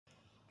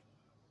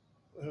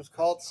It was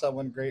called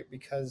Someone Great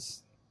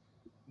because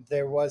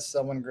there was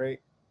someone great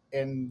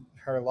in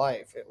her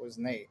life. It was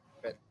Nate,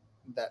 but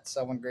that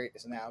someone great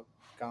is now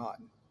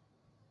gone.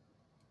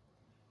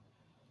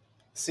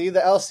 See, the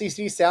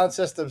LCC sound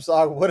system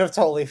song would have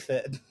totally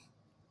fit,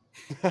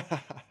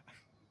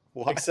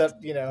 What?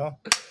 except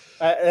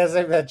as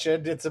I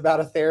mentioned, it's about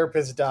a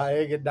therapist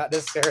dying and not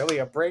necessarily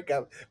a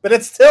breakup, but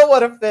it still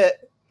would have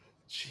fit.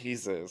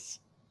 Jesus.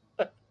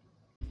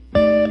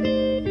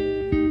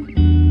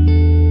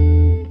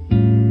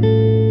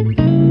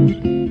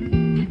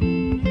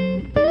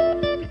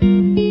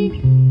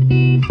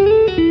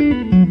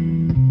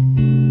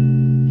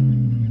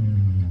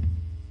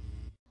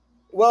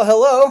 Well,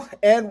 hello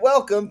and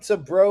welcome to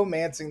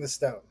Bromancing the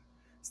Stone.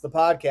 It's the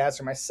podcast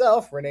for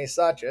myself, Renee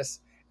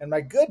Sanchez, and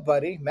my good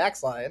buddy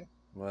Max Lyon.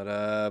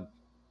 What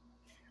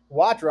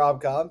Watch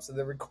rom-coms and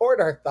then record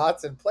our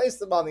thoughts and place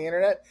them on the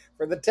internet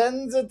for the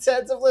tens and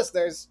tens of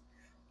listeners.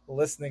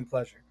 Listening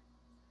pleasure.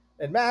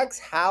 And Max,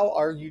 how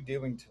are you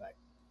doing tonight?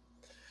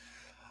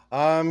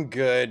 I'm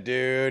good,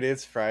 dude.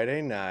 It's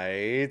Friday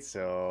night,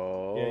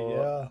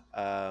 so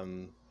Yeah,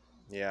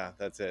 yeah,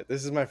 that's it.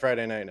 This is my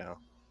Friday night now.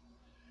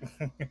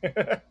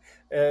 yeah.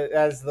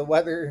 As the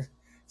weather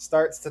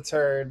starts to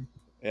turn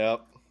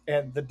Yep.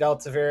 and the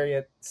Delta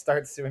variant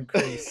starts to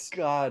increase,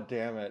 God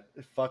damn it.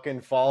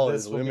 Fucking fall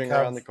is this will looming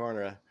become around the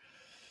corner.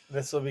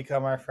 this will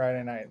become our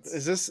Friday nights.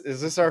 Is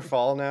this our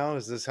fall now?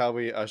 Is this how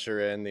we usher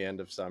in the end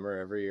of summer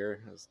every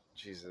year?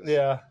 Jesus.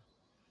 Yeah.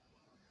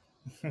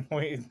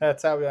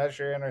 That's how we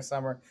usher in our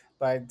summer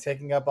by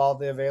taking up all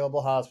the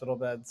available hospital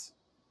beds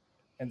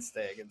and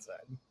staying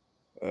inside.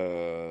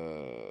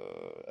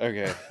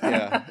 Okay.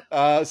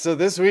 Yeah. So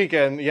this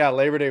weekend, yeah,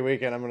 Labor Day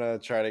weekend, I'm gonna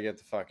try to get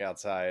the fuck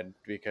outside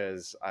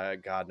because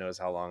God knows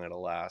how long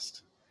it'll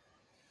last.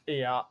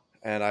 Yeah,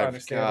 And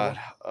understandable.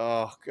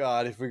 oh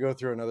God, if we go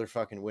through another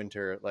fucking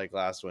winter like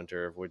last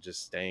winter, if we're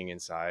just staying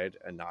inside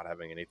and not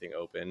having anything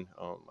open,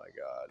 oh my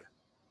God.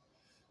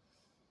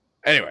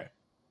 Anyway,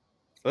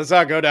 let's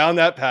not go down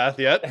that path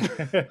yet.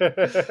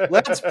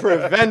 Let's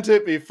prevent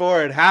it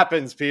before it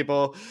happens,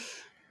 people.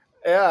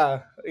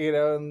 Yeah,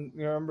 and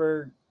you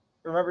remember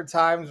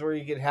times where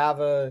you could have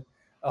a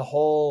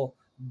whole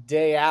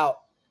day out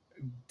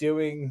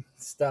doing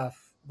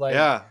stuff like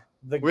Yeah,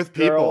 the with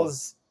people,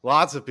 girls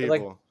lots of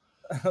like people.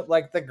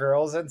 like the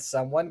girls in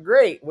Someone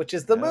Great, which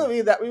is the Yeah.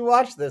 movie that we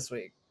watched this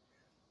week.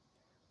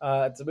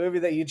 It's a movie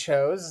that you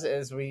chose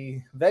as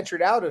we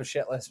ventured out of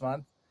shitless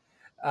month,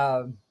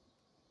 um,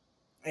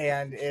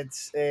 and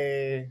it's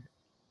a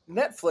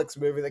Netflix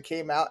movie that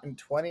came out in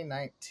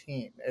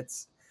 2019.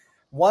 It's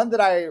one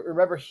that I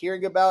remember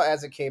hearing about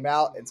as it came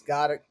out. It's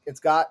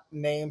got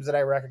names that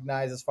I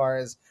recognize as far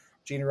as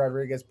Gina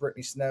Rodriguez,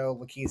 Brittany Snow,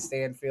 Lakeith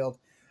Stanfield,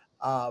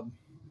 um,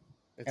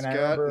 It's and I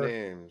got remember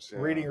names. Yeah.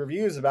 reading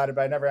reviews about it,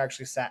 but I never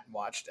actually sat and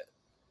watched it.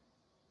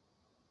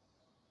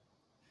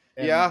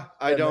 And Yeah,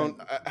 I and don't.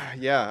 then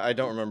Yeah, I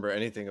don't remember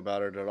anything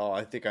about it at all.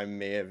 I think I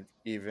may have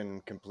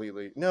even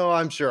completely. No,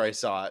 I'm sure I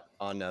saw it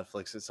on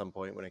Netflix at some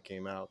point when it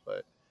came out,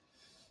 but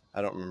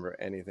I don't remember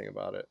anything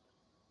about it.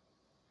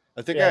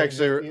 I think I yeah,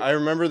 actually I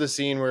remember the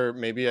scene where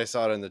maybe I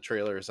saw it in the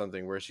trailer or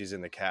something where she's in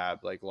the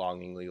cab, like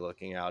longingly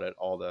looking out at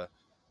all the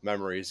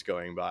memories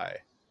going by.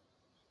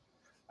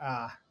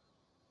 uh,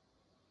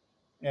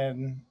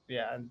 and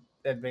yeah,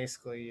 and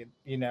basically,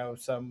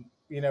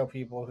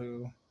 people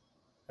who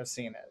have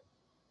seen it.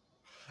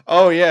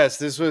 Oh yes,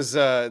 this was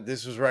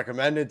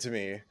recommended to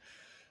me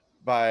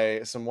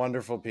by some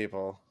wonderful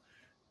people,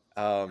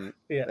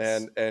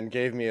 Yes. and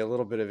gave me a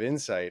little bit of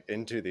insight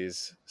into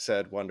these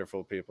said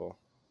wonderful people.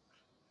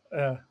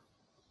 Uh,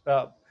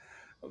 uh,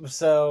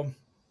 so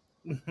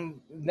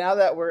now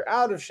that we're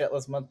out of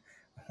shitless month,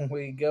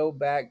 we go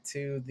back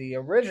to the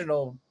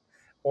original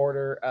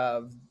order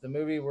of the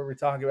movie where we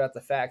talk about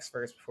the facts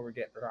first before we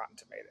get to Rotten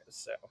Tomatoes.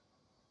 So,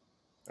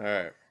 All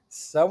right.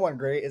 Someone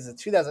Great is a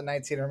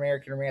 2019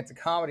 American romantic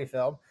comedy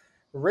film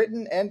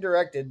written and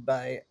directed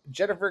by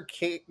Jennifer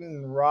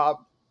Caton.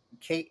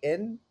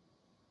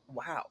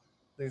 Wow,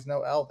 there's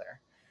no L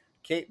there.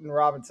 Caton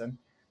Robinson.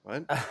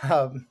 What?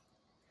 Um,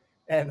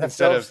 and the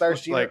film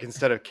stars Gina.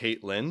 Instead of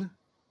Caitlin,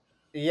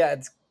 Yeah,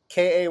 it's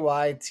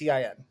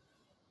Kaytin.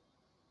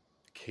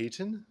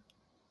 Caton?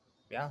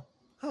 Yeah.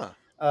 Huh.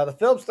 The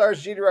film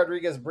stars Gina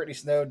Rodriguez, Brittany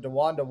Snow,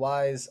 DeWanda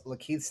Wise,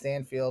 Lakeith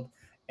Stanfield,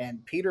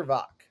 and Peter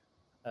Vach.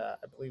 I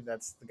believe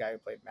that's the guy who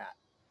played Matt.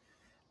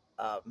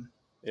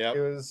 It Yep.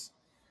 was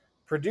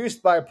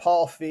produced by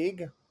Paul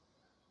Feig.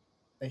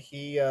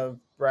 He of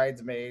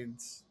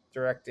Bridesmaids,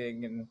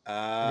 directing and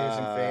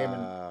producing fame,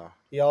 and Ah.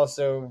 he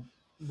also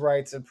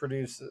writes and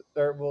produces,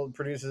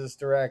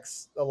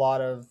 directs a lot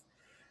of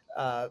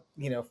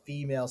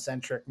female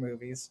centric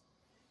movies.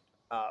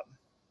 Um,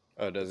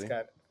 Oh, does it's he?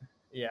 got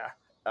yeah.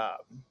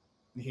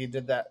 He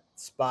did that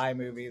spy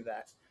movie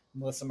that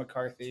Melissa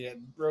McCarthy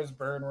and Rose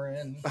Byrne were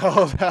in.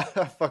 Oh,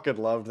 I fucking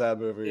loved that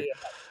movie.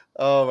 Yeah.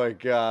 Oh my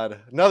God.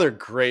 Another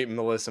great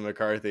Melissa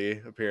McCarthy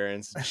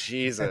appearance.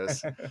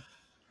 Jesus.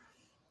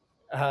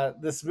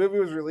 This movie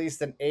was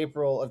released in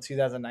April of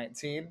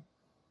 2019,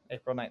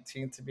 April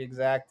 19th to be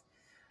exact.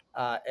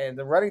 And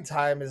the running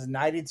time is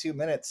 92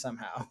 minutes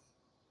somehow.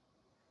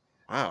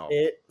 Wow.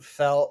 It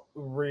felt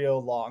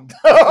real long.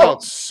 It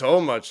felt so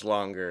much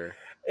longer.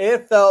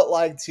 It felt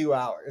like 2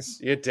 hours.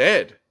 It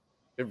did.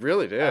 It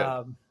really did.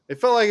 It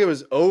felt like it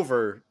was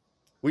over.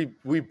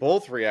 We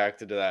both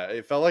reacted to that.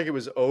 It felt like it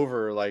was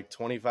over like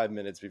 25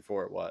 minutes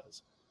before it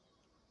was.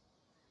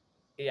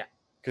 Yeah.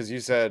 Because you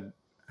said,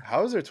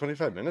 how is there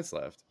 25 minutes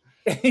left?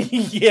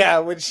 Yeah,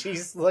 when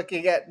she's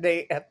looking at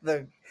Nate at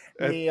the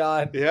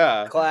neon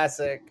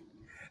classic.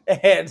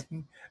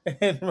 And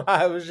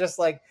I was just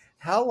like,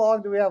 how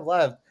long do we have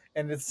left?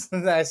 And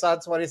I saw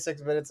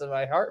 26 minutes and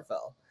my heart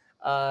fell.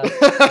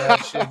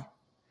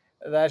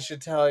 That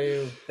should tell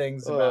you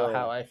things about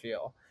how I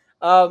feel.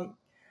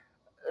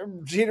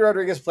 Gina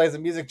Rodriguez plays a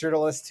music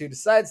journalist who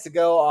decides to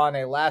go on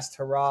a last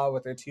hurrah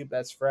with her two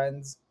best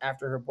friends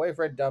after her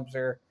boyfriend dumps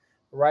her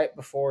right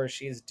before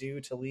she's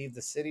due to leave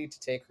the city to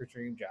take her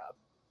dream job.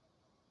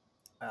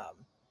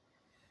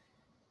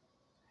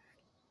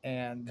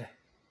 And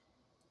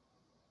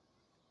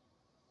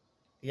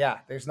yeah,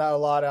 there's not a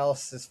lot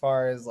else as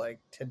far as like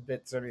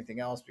tidbits or anything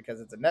else because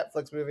it's a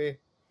Netflix movie.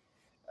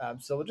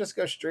 So we'll just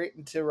go straight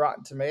into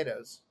Rotten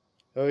Tomatoes.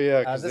 Oh yeah,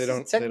 because they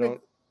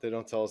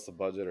don't tell us the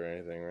budget or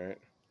anything, right?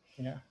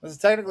 Yeah, this is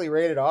technically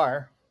rated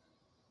R,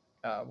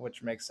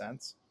 which makes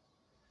sense.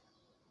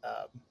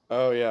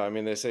 Oh yeah, I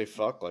mean they say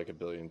fuck like a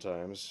billion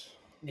times.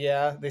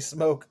 Yeah, they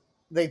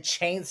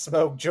chain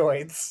smoke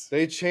joints.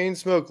 They chain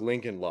smoke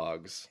Lincoln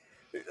Logs.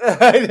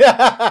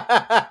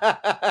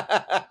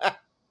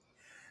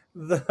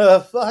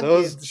 The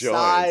fucking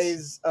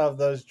size of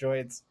those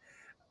joints,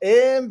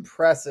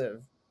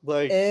 impressive.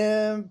 Like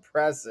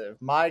impressive.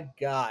 My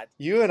God,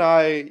 you and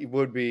I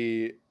would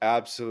be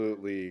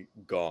absolutely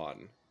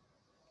gone.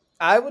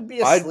 I would be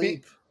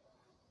asleep.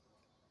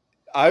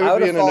 I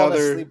would be in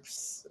another. Asleep.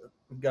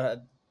 Go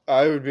ahead.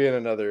 I would be in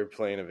another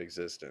plane of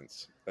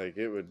existence. Like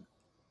it would.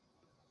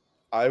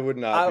 I would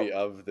not be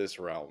of this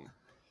realm.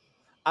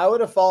 I would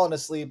have fallen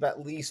asleep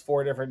at least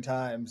 4 different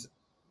times.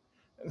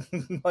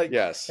 Like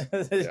yes.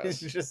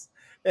 It's just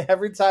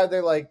every time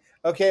they're like,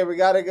 okay, we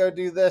got to go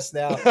do this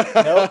now.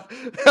 Nope.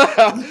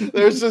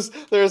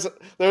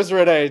 there's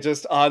Renee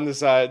just on the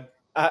side.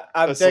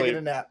 I'm taking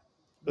a nap.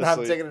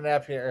 I'm taking a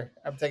nap here.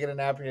 I'm taking a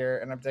nap here,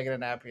 and I'm taking a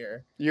nap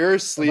here. You're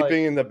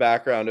sleeping in the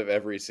background of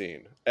every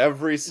scene.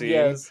 Every scene,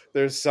 yes.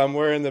 There's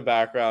somewhere in the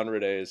background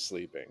Renee is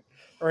sleeping.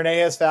 Renee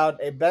has found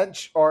a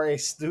bench or a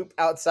stoop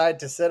outside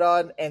to sit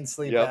on and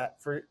sleep at.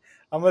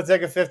 I'm gonna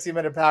take a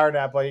 15-minute power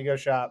nap while you go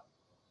shop.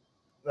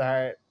 All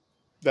right.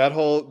 That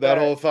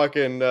whole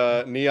fucking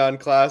neon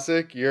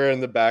classic. You're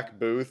in the back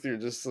booth. You're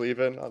just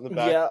sleeping on the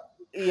back.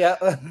 Yeah.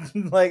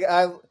 Like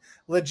I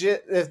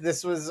legit, if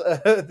this was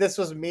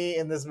me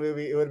in this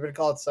movie, it would have been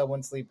called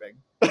Someone Sleeping.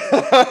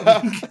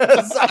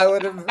 Because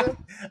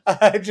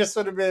I just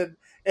would have been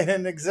in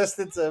an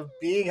existence of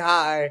being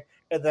high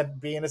and then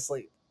being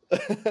asleep.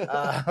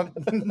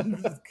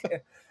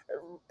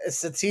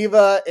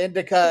 Sativa,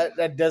 indica,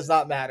 that does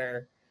not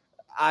matter.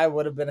 I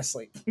would have been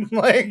asleep.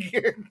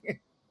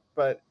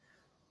 But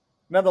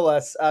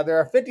nonetheless, there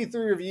are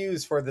 53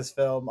 reviews for this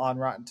film on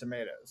Rotten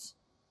Tomatoes.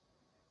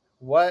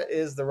 What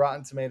is the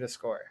Rotten Tomato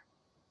score?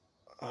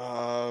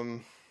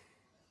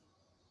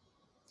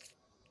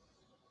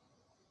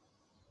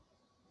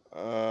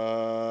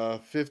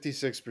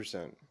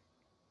 56%.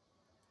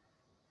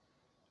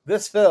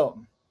 This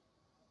film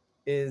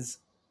is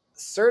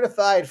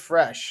certified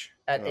fresh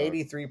at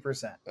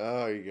 83%.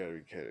 Oh, you gotta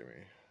be kidding me.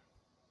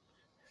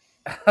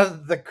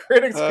 The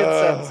critics'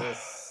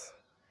 consensus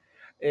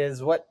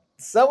is what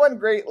Someone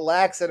Great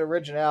lacks in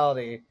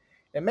originality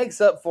and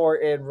makes up for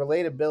in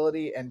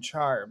relatability and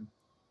charm,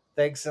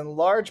 thanks in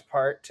large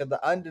part to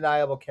the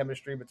undeniable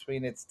chemistry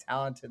between its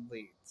talented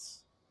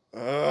leads.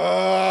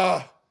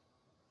 I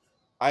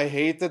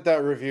hate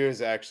that review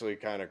is actually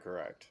kind of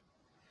correct.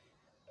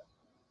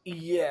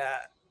 Yeah.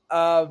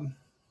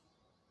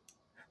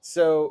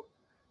 So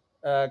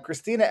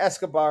Christina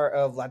Escobar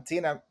of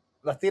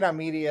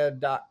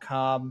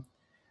LatinaMedia.com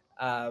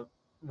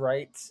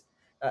writes,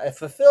 it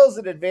fulfills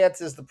and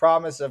advances the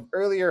promise of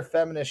earlier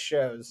feminist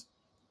shows,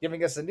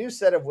 giving us a new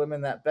set of women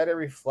that better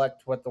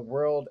reflect what the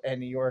world and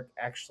New York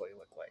actually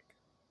look like.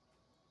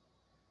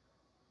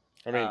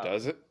 I mean,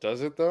 does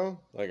it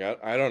though? Like,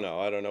 I don't know.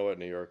 I don't know what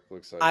New York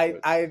looks like.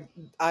 I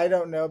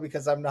don't know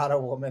because I'm not a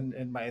woman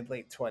in my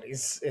late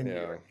 20s in New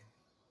York.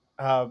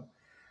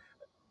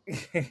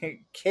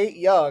 Kate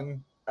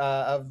Young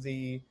of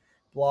the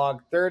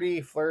blog 30,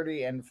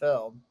 Flirty, and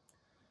Film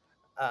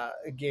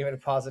gave it a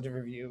positive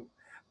review.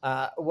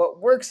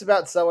 What works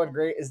about Someone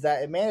Great is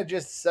that it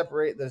manages to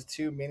separate those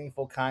two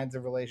meaningful kinds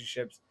of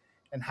relationships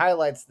and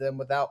highlights them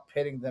without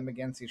pitting them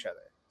against each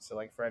other. So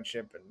like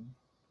friendship and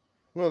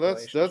well,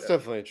 that's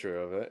definitely true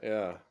of it.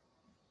 Yeah.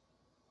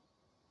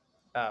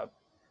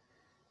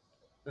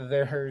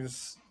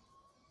 There's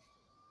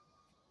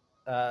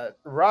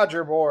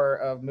Roger Moore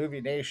of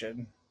Movie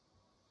Nation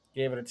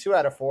gave it a 2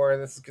 out of 4.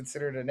 This is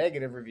considered a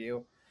negative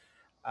review.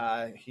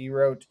 He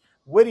wrote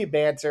witty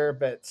banter,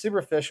 but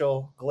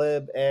superficial,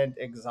 glib, and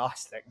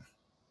exhausting.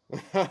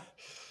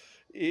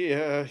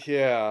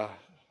 Yeah.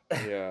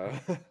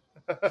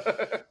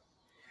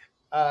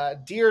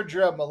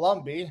 Deirdre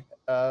Malumbi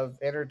of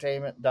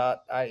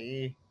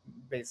entertainment.ie,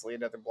 basically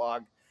another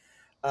blog,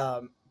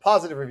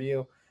 positive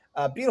review.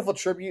 Beautiful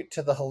tribute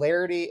to the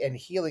hilarity and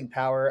healing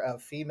power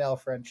of female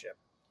friendship.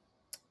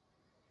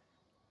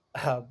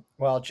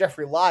 While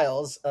Jeffrey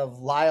Lyles of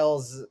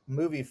Lyles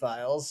Movie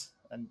Files,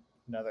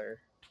 another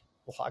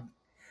blog,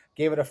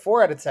 gave it a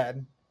 4 out of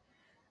 10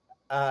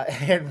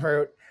 and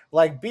wrote,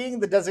 like being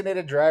the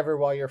designated driver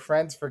while your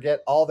friends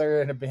forget all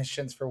their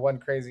inhibitions for one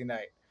crazy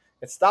night.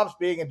 It stops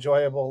being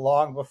enjoyable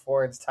long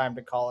before it's time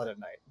to call it a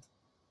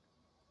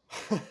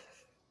night.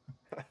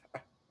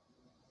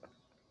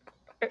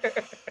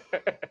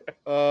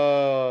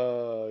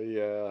 Oh,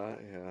 yeah.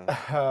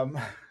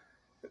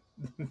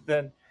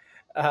 Then,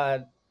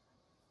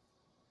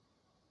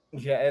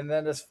 yeah, and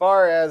then as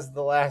far as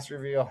the last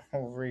review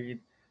I'll read,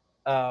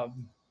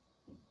 um,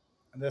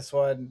 this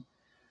one,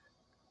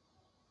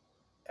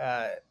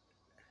 uh,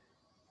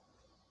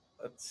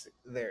 let's see,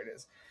 there it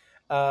is.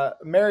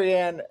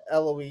 Marianne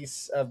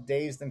Eloise of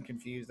Dazed and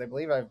Confused. I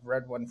believe I've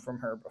read one from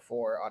her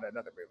before on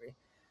another movie.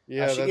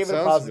 Yeah, she that gave a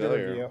sounds positive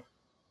familiar. review.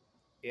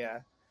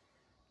 Yeah.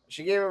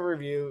 She gave a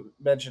review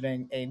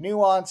mentioning a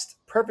nuanced,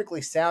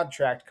 perfectly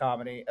soundtracked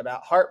comedy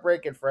about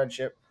heartbreak and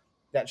friendship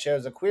that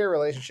shows a queer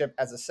relationship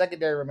as a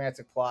secondary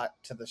romantic plot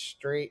to the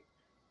straight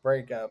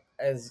breakup,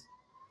 and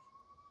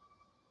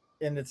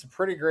it's a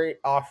pretty great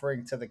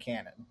offering to the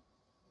canon.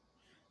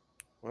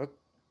 What?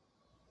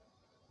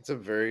 It's a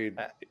very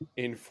Uh,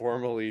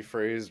 informally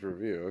phrased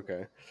review.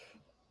 Okay.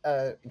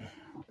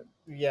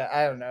 yeah,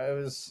 I don't know.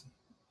 It was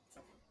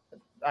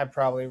I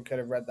probably could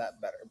have read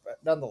that better, but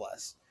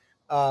nonetheless,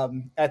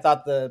 I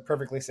thought the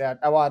perfectly sound.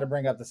 I wanted to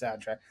bring up the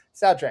soundtrack.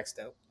 Soundtrack's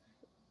dope.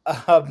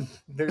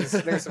 There's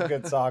some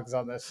good songs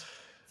on this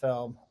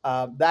film.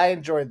 I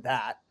enjoyed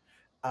that.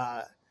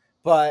 Uh,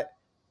 but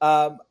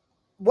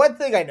one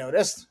thing I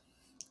noticed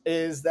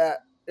is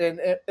that, and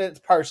it's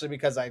partially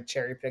because I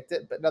cherry picked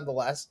it, but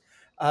nonetheless,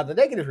 the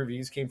negative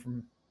reviews came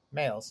from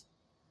males,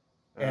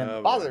 and the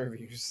Oh boy. positive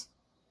reviews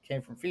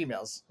came from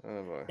females,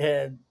 Oh boy.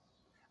 and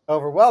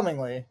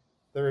overwhelmingly,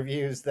 the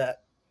reviews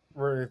that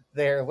were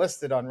there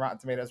listed on Rotten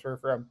Tomatoes were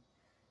from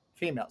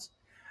females.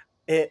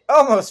 It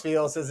almost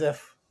feels as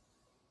if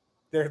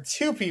there are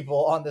two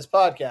people on this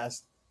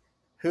podcast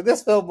who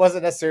this film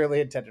wasn't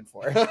necessarily intended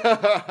for.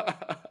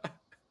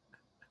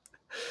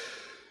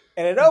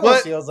 And it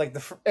almost feels like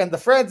the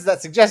friends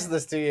that suggested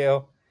this to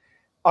you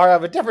are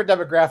of a different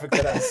demographic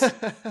than us.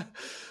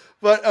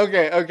 But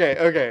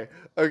okay.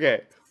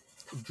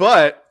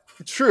 But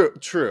true.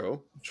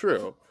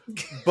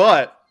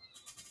 But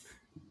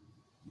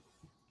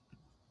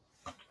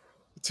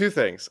two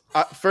things.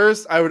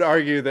 First, I would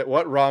argue that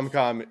what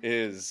rom-com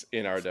is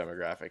in our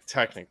demographic,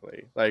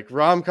 technically, like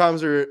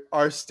rom-coms are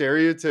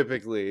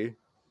stereotypically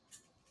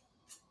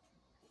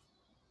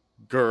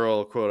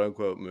girl quote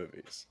unquote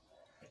movies.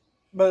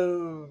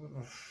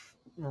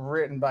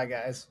 Written by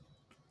guys.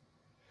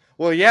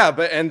 Well, yeah,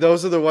 and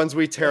those are the ones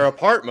we tear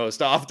apart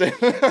most often.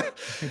 Yeah,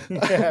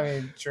 I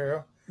mean,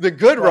 true. The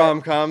good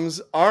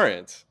rom-coms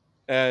aren't.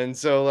 And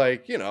so,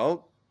 like,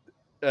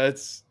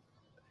 it's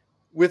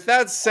with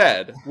that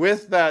said,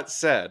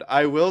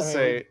 I will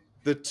say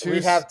the two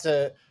we'd have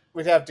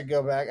to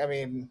go back. I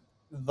mean,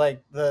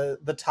 like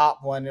the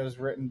top one, it was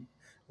written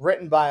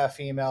by a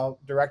female,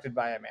 directed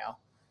by a male.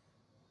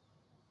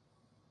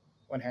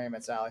 When Harry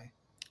Met Sally.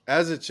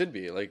 As it should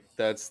be. Like,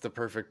 that's the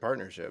perfect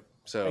partnership.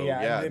 So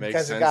yeah, it makes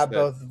sense. Because it got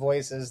both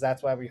voices,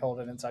 that's why we hold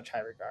it in such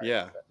high regard.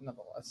 Yeah. But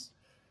nonetheless.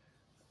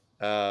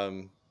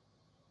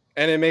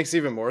 And it makes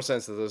even more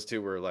sense that those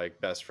two were like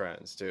best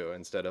friends too,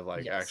 instead of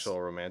like actual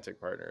romantic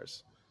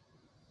partners.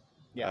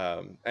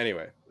 Yeah.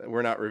 Anyway,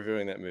 we're not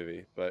reviewing that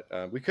movie, but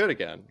we could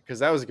again, because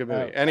that was a good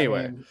movie.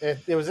 Anyway, I mean,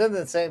 it was in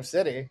the same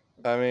city.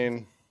 I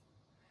mean,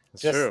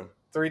 it's just true.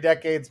 3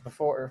 decades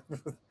before.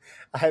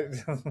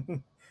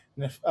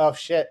 Oh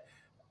shit!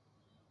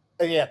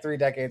 Yeah, 3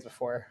 decades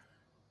before.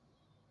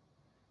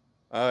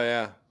 Oh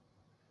yeah.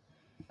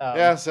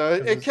 Yeah, so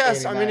it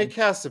casts. 89. I mean, it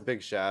casts a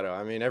big shadow.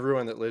 I mean,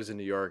 everyone that lives in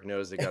New York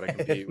knows they got to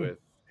compete with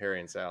Harry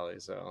and Sally.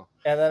 So.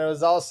 And then it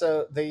was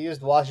also, they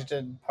used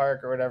Washington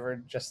Park or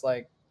whatever, just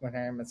like when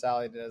Harry and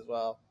Sally did as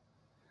well.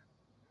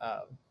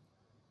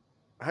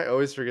 I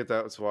always forget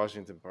that was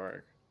Washington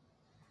Park.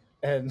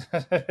 And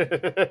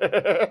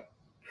I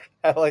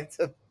like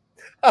to.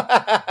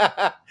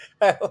 I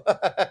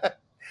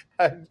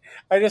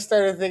just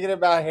started thinking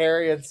about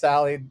Harry and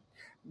Sally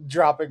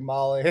dropping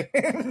Molly.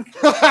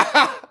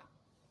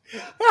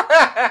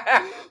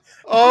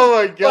 Oh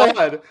my god!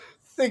 Like,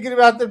 thinking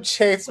about them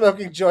chain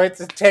smoking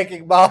joints and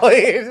taking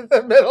Molly in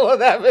the middle of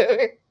that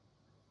movie.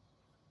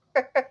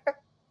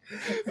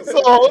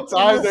 The whole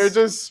time they're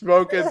just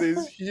smoking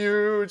these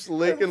huge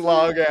Lincoln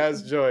Log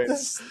ass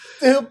joints.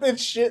 The stupid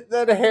shit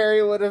that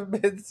Harry would have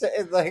been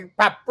saying, like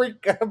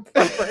paprika.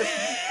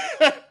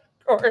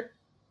 Or,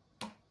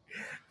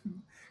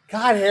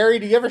 God, Harry,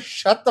 do you ever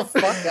shut the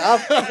fuck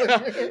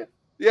up?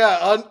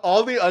 Yeah,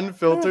 all the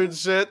unfiltered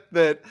shit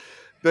that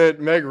that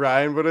Meg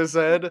Ryan would have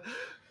said.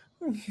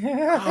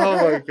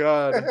 Oh my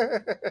god.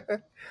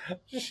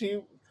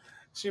 she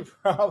she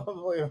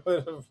probably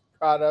would have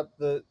brought up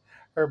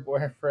her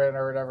boyfriend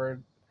or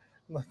whatever.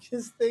 Like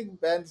his thing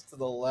bends to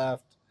the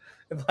left.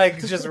 And like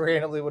just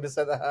randomly would have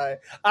said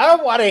that. I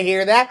don't want to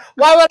hear that.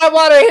 Why would I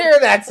want to hear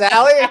that,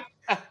 Sally?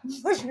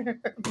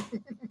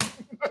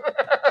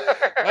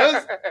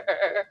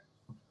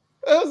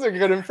 That was a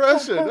good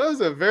impression. That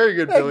was a very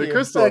good Billy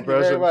Crystal Thank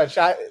impression. you very much.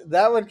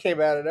 That one came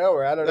out of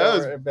nowhere. I don't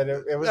know, but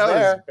it was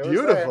there. Was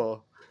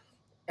beautiful.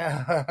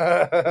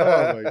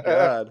 Oh my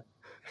god.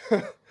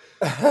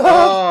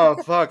 Oh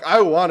fuck!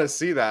 I want to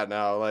see that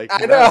now. Like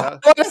I know. I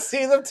want to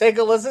see them take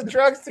illicit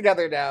drugs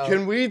together now.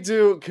 Can we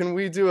do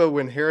a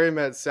When Harry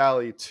Met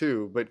Sally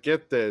 2? But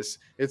get this,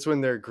 it's when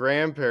their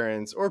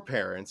grandparents or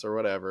parents or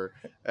whatever,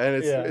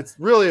 and it's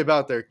really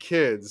about their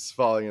kids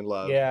falling in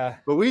love. Yeah.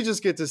 But we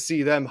just get to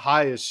see them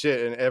high as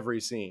shit in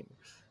every scene.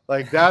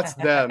 Like that's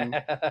them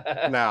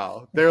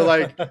now. They're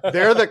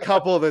the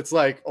couple that's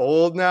like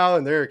old now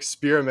and they're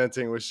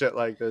experimenting with shit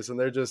like this and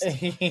they're just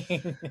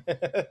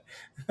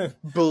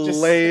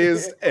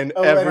blazed in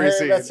every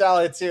scene. That's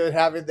Sally too, and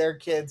having their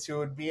kids who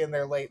would be in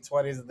their late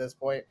 20s at this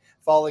point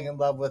falling in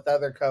love with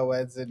other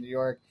co-eds in New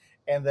York,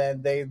 and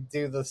then they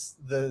do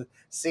the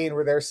scene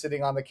where they're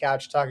sitting on the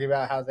couch talking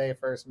about how they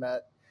first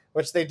met,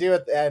 which they do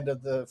at the end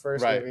of the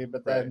first movie,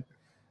 but then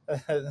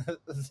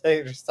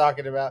they're just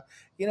talking about,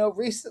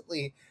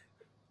 recently,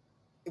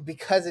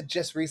 because it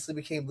just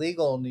recently became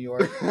legal in New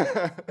York,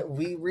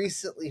 we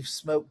recently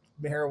smoked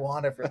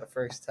marijuana for the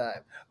first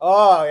time.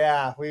 Oh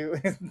yeah, why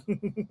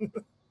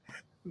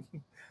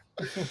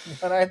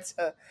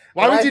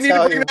would you need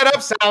to bring that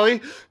up, Sally?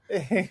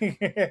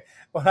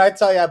 When I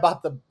tell you I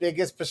bought the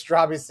biggest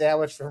pastrami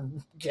sandwich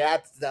from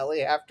Katz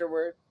Deli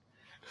afterward,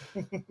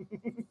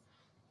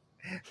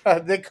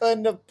 they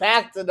couldn't have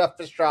packed enough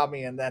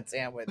pastrami in that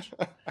sandwich.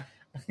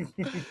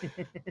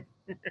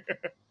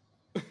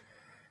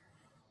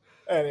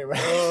 Anyway.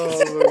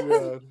 Oh my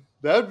god.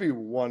 That'd be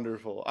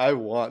wonderful. I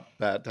want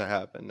that to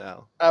happen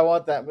now. I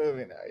want that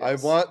movie now.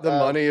 Yes. I want the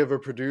money of a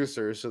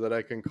producer so that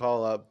I can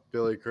call up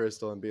Billy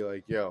Crystal and be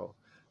like, yo,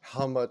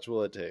 how much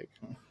will it take?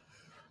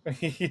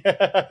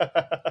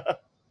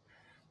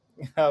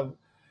 Yeah.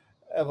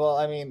 Well,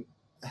 I mean,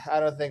 I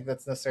don't think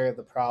that's necessarily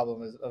the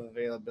problem of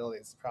availability.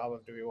 It's the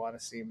problem, do we want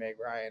to see Meg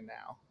Ryan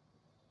now?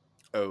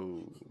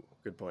 Oh,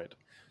 good point.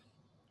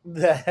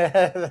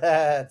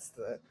 That's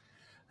the...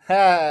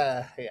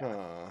 yeah.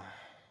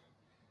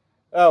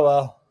 Oh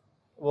well,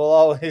 we'll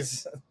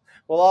always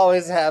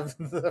have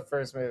the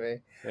first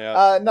movie.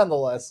 Yeah.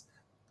 Nonetheless,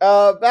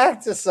 back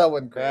to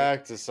someone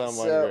great.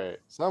 Great.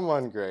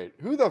 Someone great.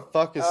 Who the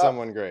fuck is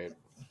someone great?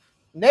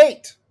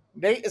 Nate.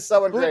 Nate is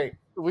someone great.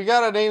 We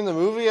gotta name the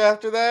movie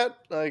after that.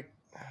 Like,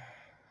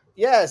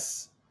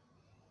 yes.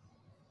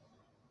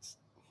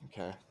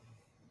 Okay.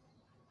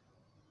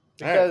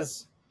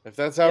 Because if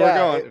that's how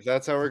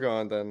we're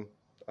going, then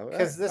I'll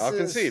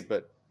concede.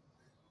 But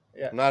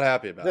I'm not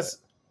happy about it.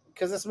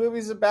 Because this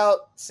movie's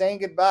about saying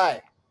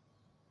goodbye.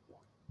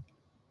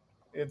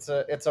 It's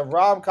a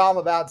rom-com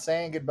about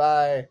saying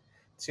goodbye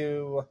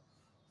to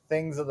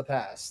things of the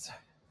past,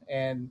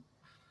 and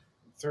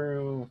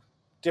through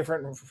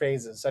different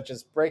phases, such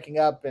as breaking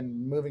up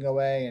and moving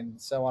away,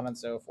 and so on and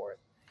so forth.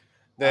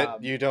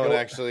 That you don't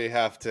actually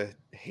have to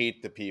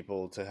hate the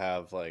people to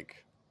have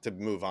to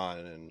move on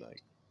and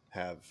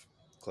have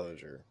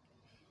closure.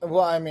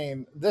 Well, I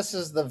mean, this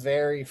is the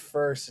very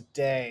first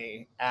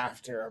day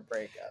after a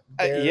breakup.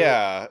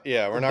 Yeah,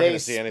 we're not going to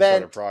see any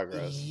sort of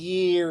progress.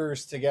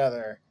 Years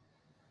together.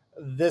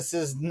 This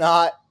is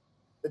not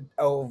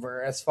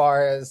over as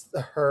far as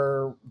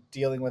her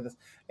dealing with this.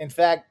 In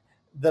fact,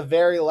 the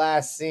very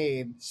last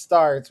scene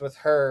starts with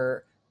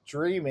her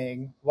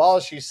dreaming while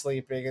she's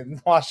sleeping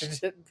in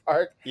Washington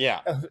Park.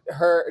 Yeah.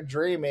 Her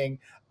dreaming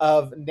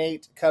of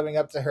Nate coming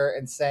up to her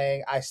and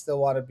saying, "I still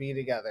want to be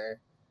together.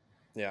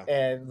 Yeah.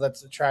 And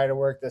let's try to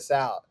work this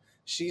out."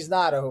 She's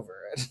not over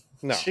it.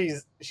 No.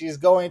 She's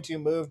going to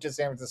move to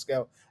San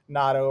Francisco,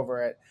 not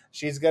over it.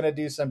 She's going to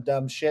do some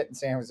dumb shit in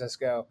San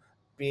Francisco,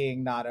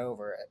 being not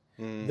over it.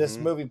 Mm-hmm. This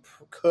movie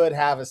could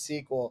have a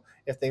sequel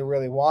if they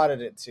really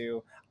wanted it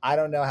to. I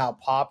don't know how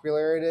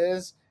popular it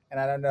is, and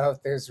I don't know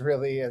if there's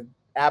really an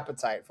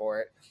appetite for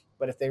it.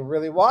 But if they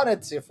really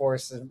wanted to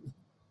force a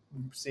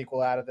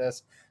sequel out of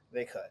this,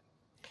 they could.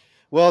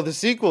 Well, the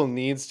sequel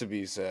needs to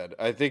be said.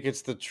 I think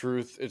it's the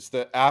truth. It's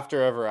the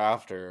after ever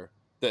after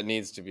that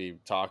needs to be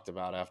talked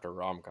about after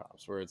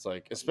rom-coms, where it's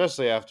like,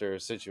 especially after a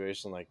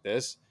situation like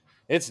this,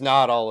 it's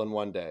not all in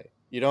one day.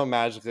 You don't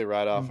magically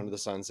ride off into the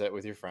sunset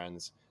with your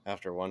friends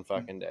after one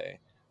fucking day.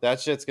 That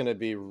shit's going to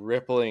be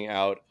rippling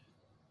out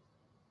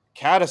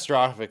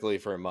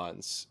catastrophically for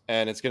months,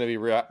 and it's going to be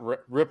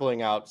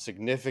rippling out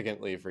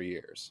significantly for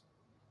years.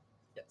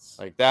 Yes.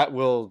 Like that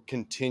will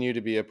continue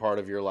to be a part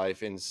of your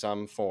life in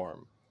some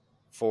form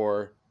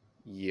for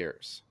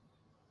years.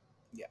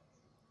 Yeah.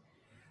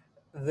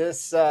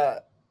 This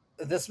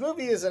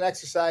movie is an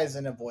exercise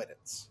in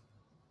avoidance.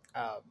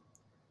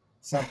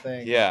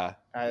 something Yeah.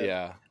 I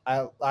Yeah.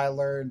 I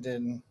learned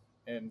in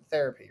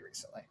therapy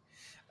recently.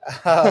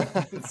 Um,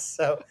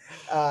 so,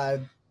 uh,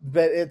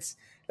 but it's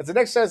an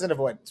exercise in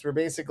avoidance. We're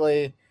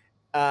basically,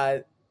 uh,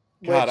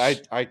 God,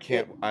 which I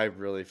it, can't. I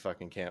really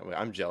fucking can't wait.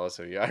 I'm jealous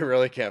of you. I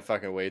really can't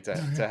fucking wait to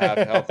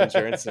have health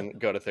insurance and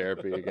go to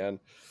therapy again.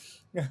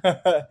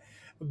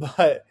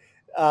 but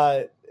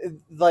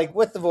like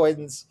with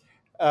avoidance,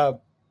 uh,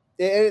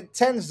 it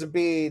tends to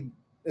be,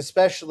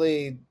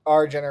 especially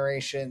our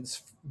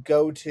generation's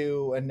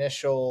go-to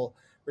initial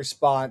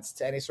response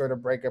to any sort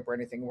of breakup or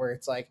anything, where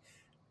it's like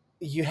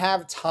you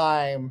have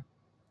time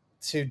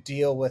to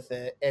deal with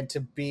it and to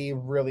be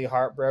really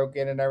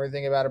heartbroken and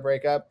everything about a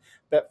breakup.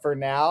 But for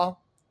now,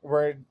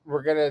 we're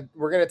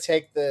gonna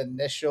take the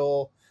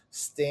initial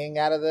sting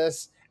out of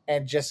this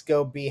and just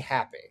go be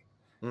happy,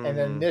 and Mm-hmm.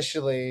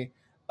 initially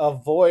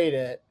avoid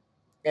it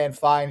and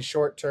find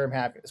short term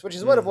happiness, which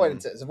is what Mm-hmm.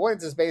 avoidance is.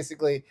 Avoidance is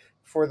basically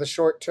for the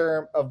short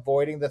term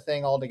avoiding the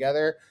thing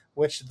altogether,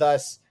 which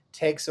thus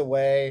takes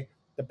away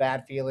the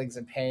bad feelings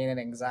and pain and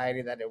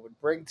anxiety that it would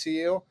bring to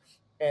you.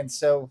 And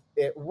so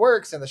it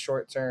works in the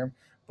short term,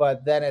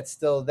 but then it's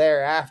still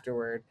there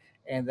afterward,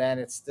 and then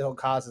it still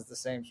causes the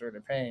same sort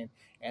of pain.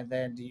 And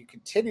then do you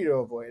continue to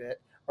avoid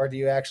it, or do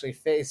you actually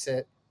face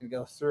it and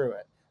go through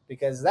it?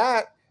 Because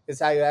that is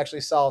how you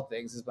actually solve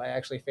things, is by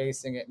actually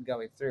facing it and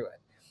going through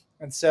it.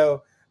 And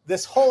so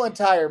this whole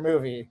entire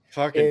movie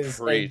Fucking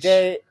is a preach,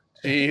 day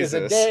is a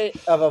Jesus. day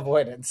of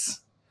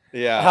avoidance.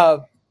 Yeah.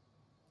 Um,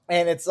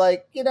 and it's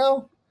like,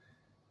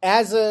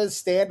 as a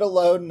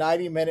standalone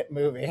 90-minute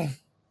movie,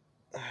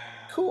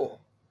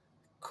 cool,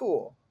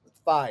 cool, it's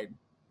fine,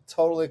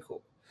 totally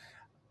cool.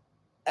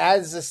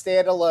 As a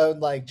standalone,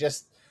 like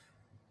just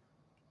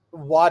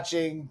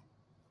watching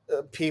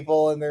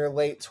people in their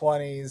late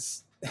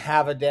 20s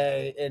have a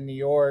day in New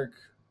York,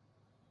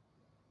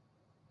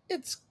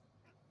 it's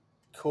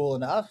cool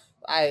enough.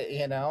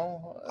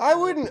 I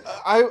wouldn't.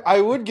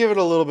 I would give it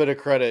a little bit of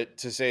credit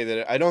to say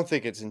that I don't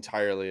think it's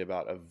entirely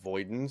about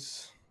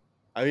avoidance.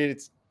 I mean,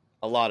 it's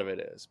a lot of it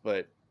is,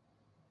 but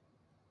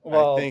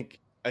I well, think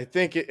I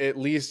think at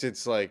least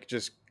it's like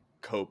just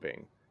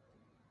coping,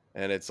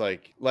 and it's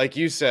like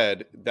you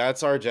said,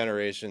 that's our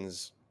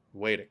generation's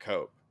way to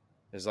cope.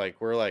 Is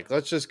like we're like,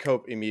 let's just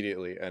cope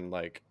immediately and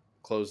like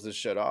close this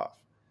shit off.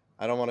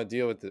 I don't want to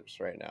deal with this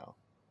right now.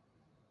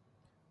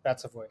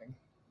 that's avoiding.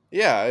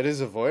 Yeah, it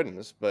is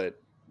avoidance, but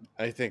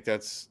I think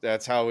that's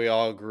how we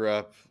all grew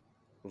up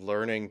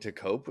learning to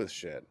cope with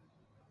shit,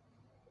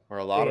 or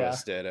a lot of Yeah,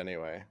 us did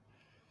anyway.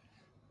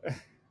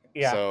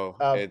 yeah. So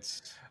Um,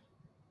 it's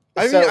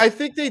I mean, so I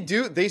think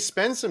they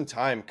spend some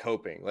time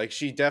coping. Like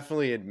she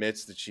definitely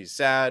admits that she's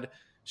sad.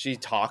 She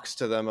talks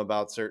to them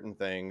about certain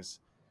things.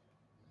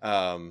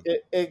 Um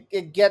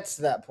it gets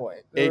to that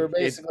point. We're it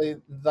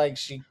basically like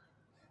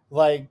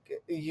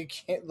like you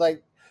can't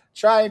like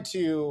trying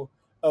to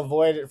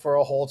avoid it for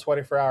a whole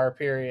 24-hour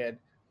period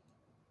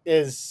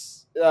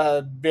is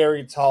a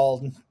very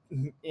tall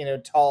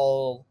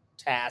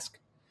task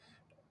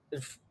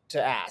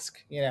to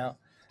ask,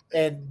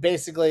 and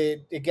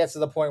basically it gets to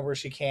the point where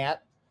she can't,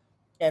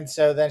 and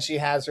so then she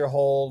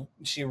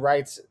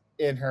writes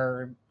in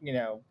her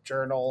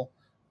journal,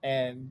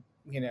 and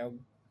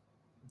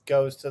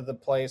goes to the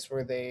place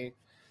where they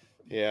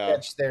yeah.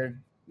 etch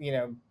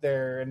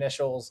their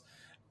initials,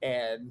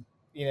 and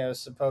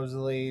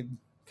supposedly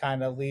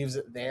kind of leaves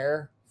it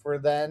there for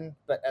then,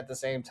 but at the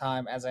same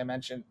time, as I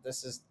mentioned,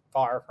 this is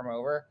far from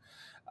over.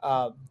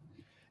 um,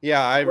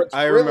 Yeah, what's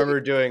I really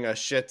remember doing a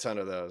shit ton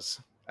of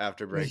those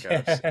after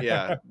breakups. Yeah,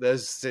 yeah,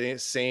 those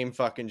same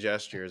fucking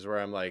gestures where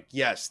I'm like,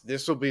 "Yes,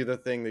 this will be the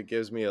thing that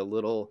gives me a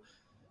little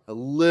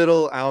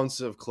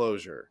ounce of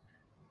closure."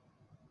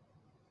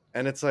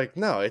 And it's like,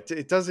 no,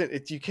 it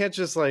doesn't. You can't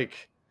just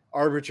like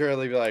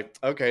arbitrarily be like,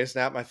 okay,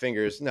 snap my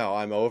fingers. No,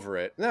 I'm over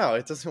it. No,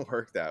 it doesn't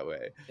work that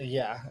way.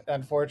 yeah,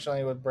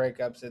 unfortunately with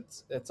breakups,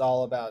 it's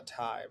all about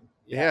time.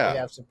 You Yeah,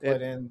 have to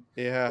put in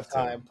you the have to.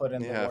 time, put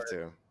in You the have work,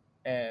 to.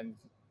 and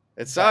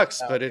It that's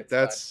sucks, how but it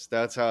gets done.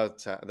 that's how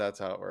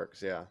it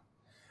works. Yeah.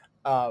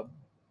 um,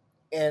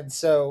 and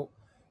so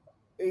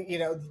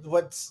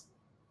what's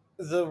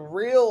the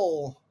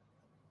real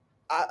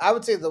I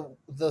would say the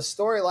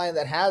storyline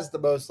that has the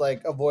most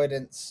like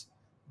avoidance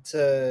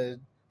to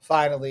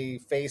finally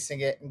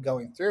facing it and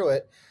going through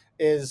it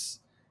is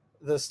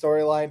the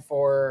storyline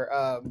for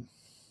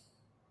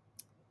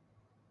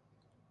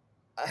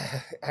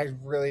I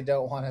really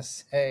don't want to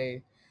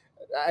say,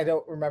 I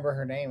don't remember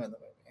her name in the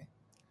movie.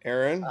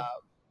 Aaron uh,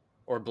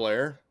 or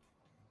Blair?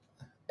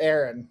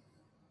 Aaron.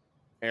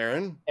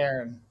 Aaron,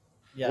 Aaron,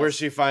 where yes,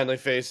 she finally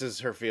faces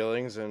her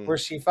feelings and where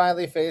she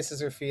finally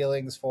faces her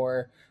feelings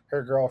for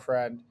her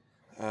girlfriend,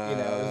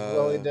 is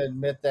willing uh to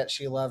admit that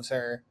she loves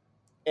her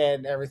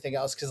and everything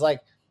else. Because,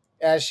 like,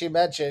 as she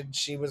mentioned,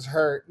 she was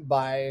hurt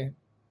by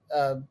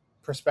a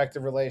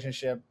prospective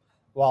relationship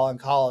while in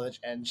college,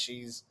 and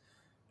she's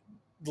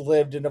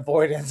lived in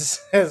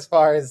avoidance as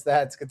far as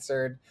that's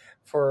concerned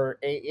for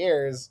 8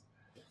 years.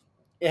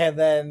 And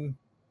then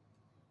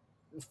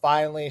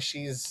finally,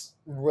 she's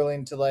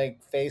willing to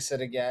like face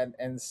it again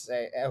and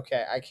say,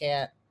 okay, I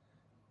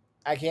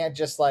can't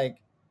just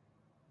like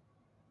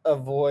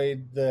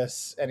avoid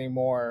this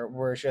anymore.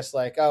 Where it's just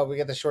like, oh, we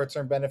get the short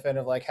term benefit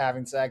of like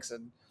having sex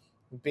and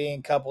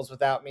being couples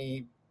without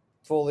me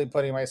fully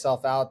putting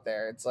myself out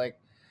there. It's like,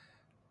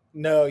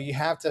 no, you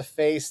have to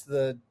face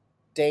the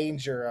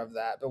danger of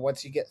that. But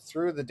once you get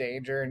through the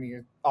danger and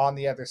you're on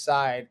the other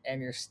side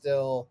and you're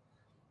still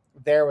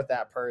there with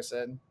that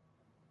person,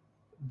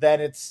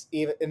 then it's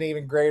even an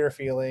even greater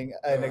feeling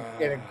and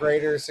a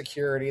greater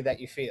security that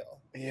you feel.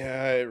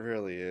 Yeah, it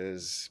really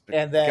is. But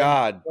And then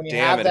God when you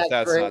damn have it, if that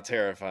that's great, not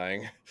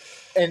terrifying.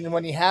 and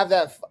when you have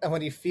that, and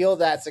when you feel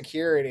that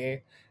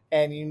security,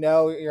 and you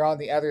know you're on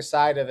the other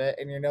side of it,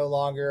 and you're no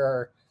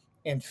longer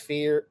in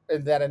fear,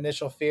 in that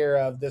initial fear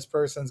of this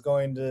person's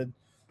going to,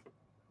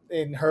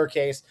 in her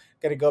case,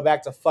 going to go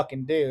back to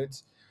fucking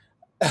dudes.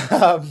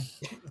 um,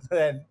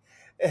 then,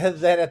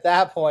 then at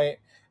that point,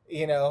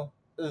 you know,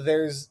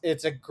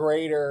 it's a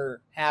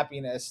greater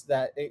happiness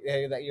that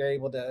you're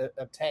able to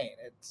obtain.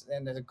 It's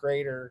a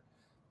greater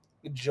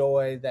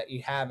joy that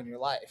you have in your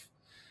life.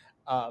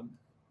 Um,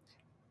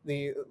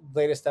 the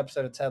latest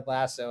episode of Ted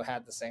Lasso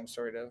had the same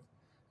sort of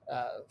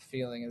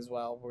feeling as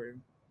well, where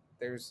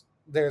there's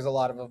a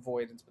lot of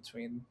avoidance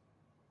between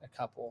a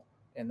couple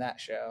in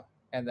that show,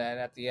 and then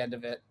at the end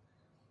of it,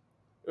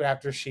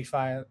 after she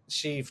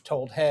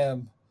told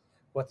him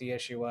what the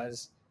issue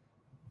was,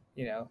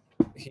 you know,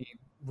 he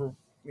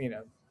you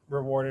know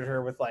rewarded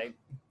her with like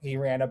he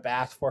ran a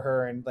bath for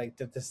her and like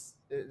did this.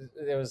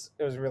 It was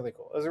really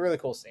cool. It was a really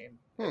cool scene.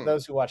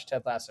 Those who watch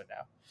Ted Lasso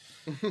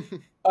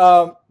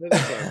know.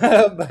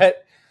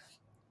 But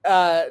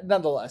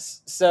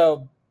nonetheless,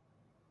 so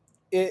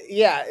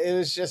it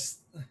was just.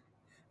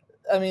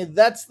 I mean,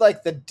 that's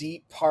like the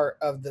deep part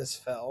of this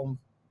film,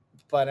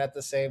 but at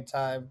the same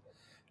time,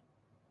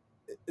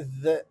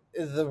 the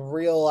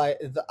real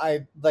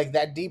I like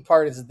that deep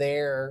part is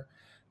there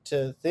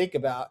to think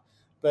about,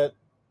 but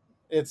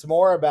it's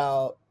more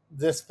about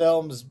this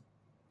film's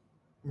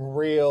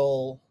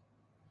real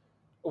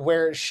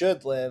where it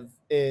should live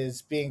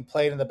is being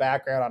played in the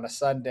background on a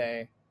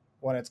Sunday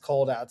when it's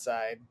cold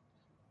outside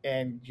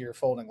and you're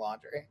folding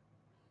laundry.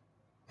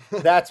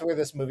 That's where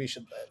this movie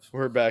should live.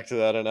 We're back to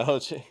that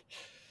analogy.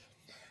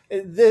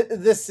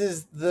 This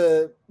is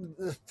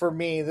for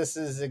me, that's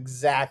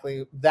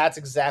exactly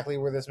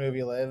where this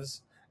movie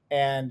lives.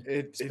 And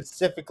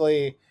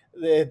specifically,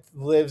 it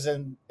lives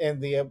in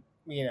the,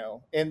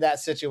 in that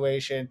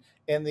situation,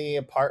 in the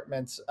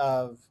apartments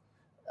of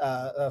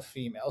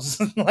females.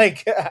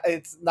 Like,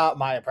 it's not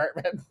my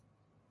apartment.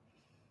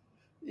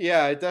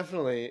 Yeah, I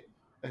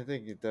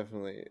think it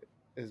definitely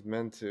is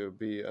meant to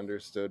be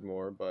understood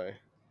more by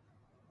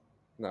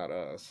not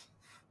us.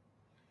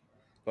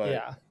 But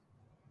yeah.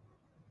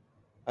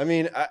 I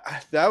mean,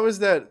 that was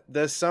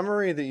the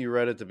summary that you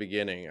read at the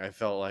beginning. I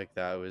felt like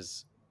that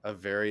was a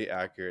very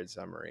accurate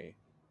summary.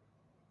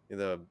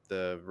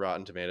 The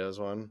Rotten Tomatoes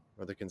one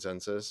or the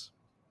consensus.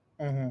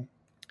 Mm-hmm.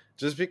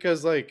 Just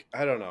because, like,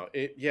 I don't know,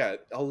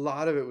 a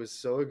lot of it was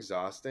so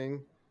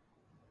exhausting,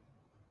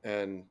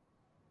 and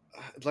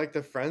like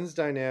the friends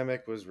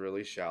dynamic was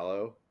really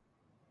shallow.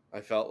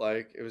 I felt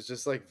like it was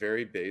just like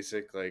very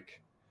basic.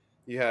 Like,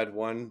 you had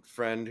one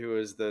friend who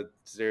was the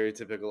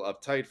stereotypical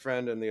uptight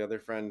friend, and the other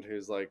friend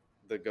who's like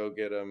the go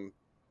get 'em,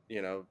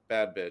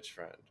 bad bitch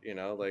friend.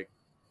 Like,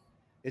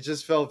 it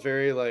just felt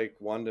very like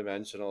one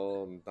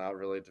dimensional and not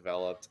really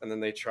developed. And then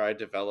they tried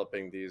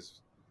developing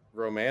these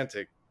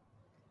romantic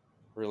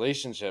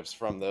relationships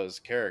from those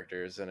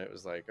characters, and it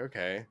was like,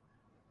 okay,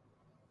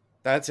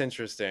 that's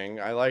interesting.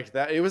 I liked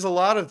that. It was a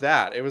lot of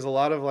that. It was a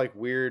lot of like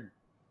weird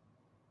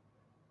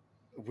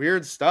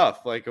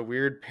stuff, like a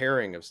weird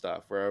pairing of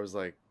stuff where I was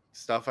like,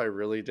 stuff I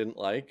really didn't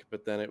like,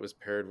 but then it was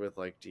paired with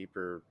like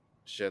deeper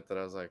shit that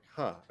I was like,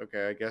 huh,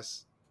 okay, I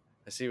guess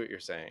I see what you're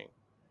saying.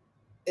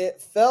 It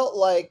felt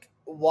like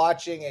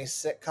watching a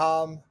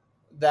sitcom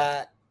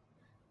that,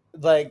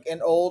 like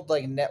an old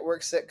like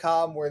network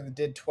sitcom where they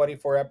did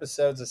 24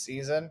 episodes a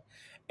season,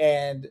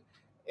 and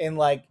in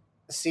like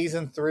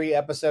season 3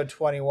 episode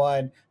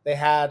 21 they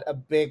had a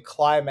big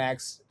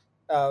climax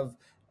of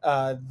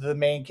the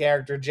main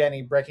character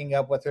Jenny breaking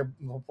up with her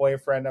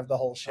boyfriend of the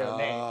whole show,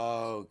 Nate.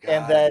 Oh god,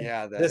 And then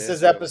yeah, this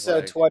is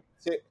episode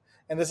 22,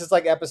 and this is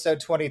like episode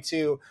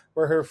 22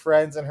 where her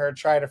friends and her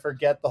try to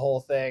forget the whole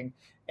thing,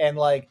 and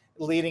like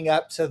leading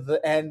up to the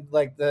end,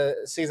 like the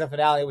season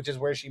finale, which is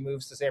where she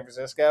moves to San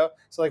Francisco.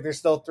 So like there's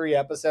still 3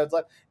 episodes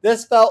left.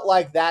 This felt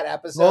like that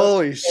episode.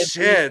 Holy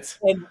shit.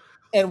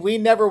 And we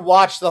never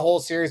watched the whole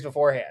series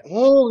beforehand.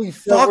 Holy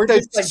fuck,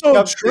 that's just, like,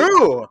 so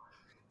true.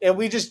 And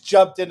we just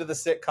jumped into the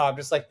sitcom,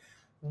 just like,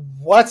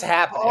 what's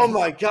happening? Oh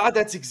my god,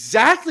 that's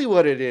exactly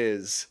what it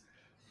is.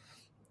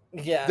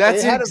 Yeah,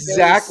 that's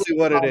exactly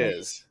what it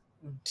is.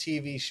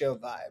 TV show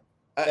vibe.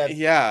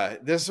 Yeah,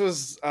 this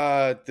was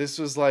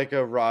like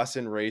a Ross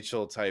and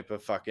Rachel type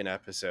of fucking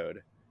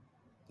episode.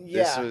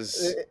 Yeah, this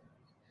was.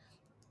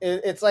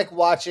 It's like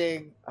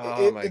watching.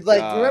 Like,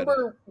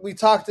 remember we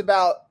talked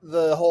about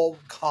the whole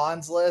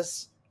cons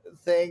list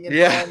thing in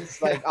Yeah.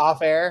 Friends, like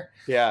off air,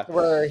 Yeah.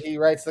 where he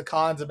writes the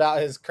cons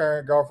about his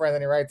current girlfriend,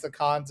 then he writes the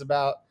cons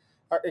about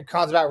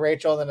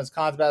Rachel, and then his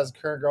cons about his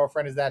current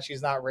girlfriend is that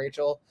she's not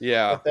Rachel.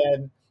 Yeah. But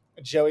then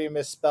Joey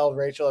misspelled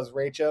Rachel as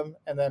Rachel,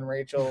 and then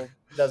Rachel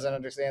doesn't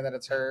understand that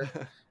it's her,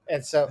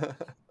 and so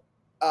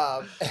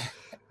um,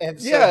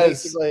 and so Yes.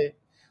 basically,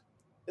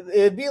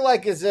 it'd be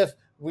like as if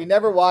we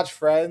never watched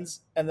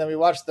Friends, and then we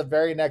watched the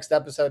very next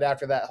episode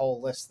after that whole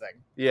list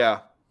thing. Yeah.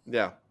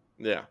 Yeah.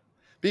 Yeah.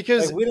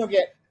 Because Like we don't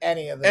get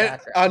any of the and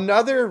background.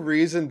 another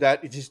reason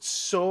that it is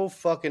so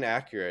fucking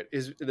accurate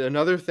is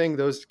another thing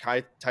those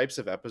types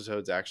of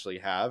episodes actually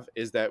have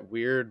is that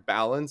weird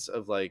balance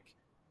of like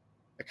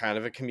a kind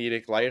of a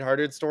comedic,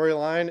 lighthearted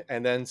storyline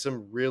and then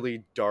some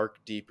really dark,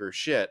 deeper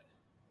shit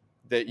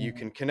that you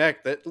can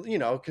connect that, you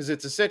know, because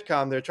it's a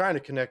sitcom, they're trying to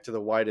connect to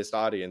the widest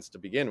audience to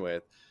begin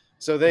with.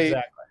 So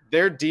Exactly.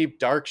 their deep,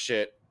 dark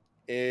shit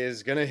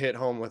is going to hit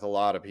home with a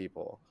lot of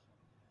people.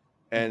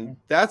 And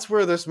that's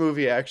where this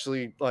movie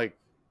actually like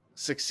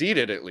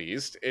succeeded. At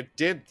least it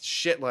did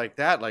shit like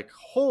that. Like,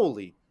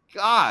 holy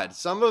God,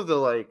 some of the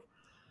like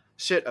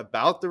shit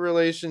about the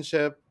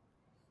relationship,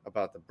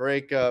 about the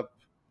breakup,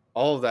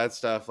 all of that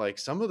stuff, like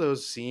some of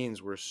those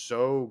scenes were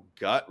so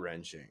gut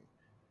wrenching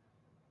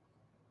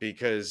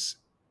because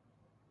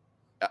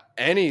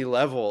any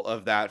level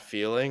of that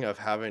feeling of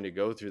having to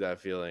go through that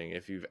feeling,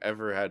 if you've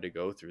ever had to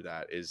go through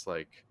that, is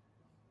like,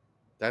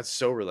 that's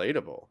so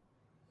relatable.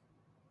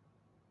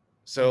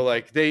 So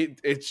like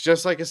it's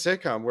just like a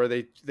sitcom where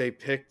they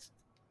picked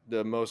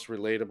the most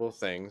relatable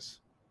things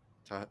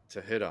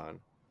to hit on.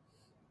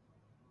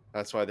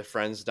 That's why the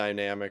Friends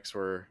dynamics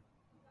were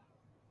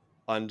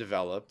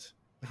undeveloped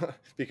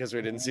because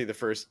we didn't see the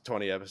first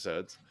 20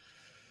 episodes.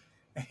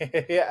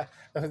 Yeah,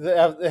 we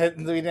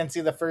didn't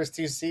see the first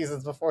 2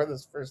 seasons before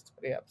this first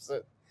 20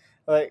 episode.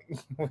 Like,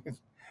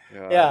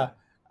 yeah.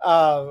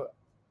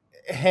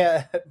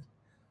 And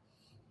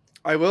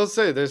I will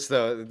say this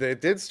though, they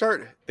did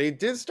start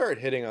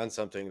hitting on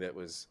something that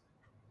was,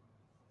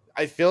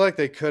 I feel like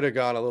they could have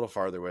gone a little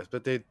farther with,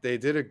 but they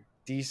did a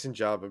decent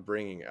job of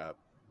bringing up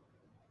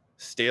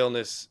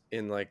staleness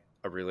in like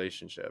a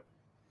relationship.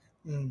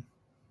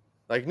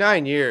 Like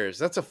 9 years,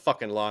 that's a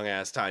fucking long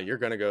ass time. You're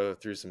gonna go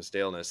through some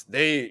staleness.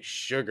 They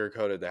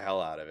sugarcoated the hell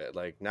out of it.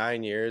 Like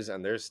 9 years,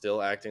 and they're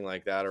still acting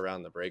like that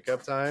around the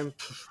breakup time.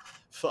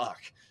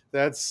 Fuck,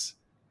 that's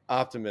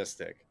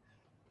optimistic.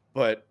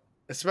 But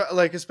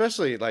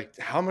especially like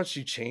how much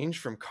you change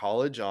from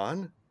college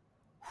on.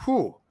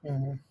 Whew.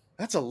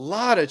 That's a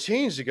lot of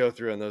change to go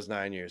through in those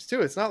 9 years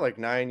too. It's not like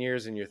 9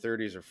 years in your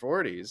 30s or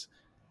 40s.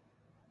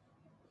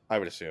 I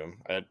would assume.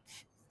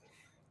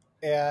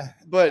 yeah,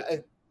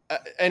 But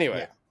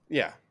anyway,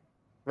 yeah,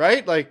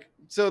 right. Like,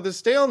 so the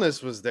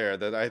staleness was there.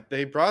 That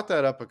they brought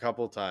that up a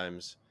couple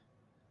times,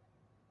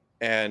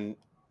 and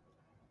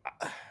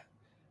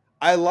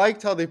I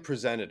liked how they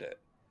presented it,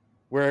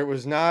 where it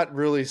was not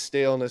really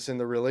staleness in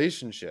the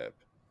relationship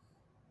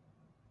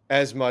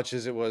as much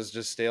as it was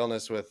just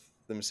staleness with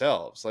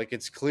themselves. Like,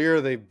 it's clear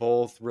they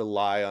both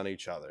rely on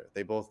each other.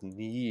 They both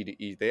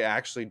they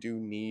actually do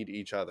need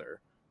each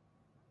other,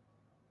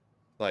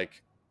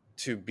 like,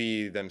 to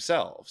be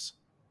themselves.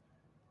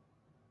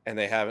 And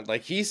they haven't,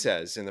 like he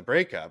says in the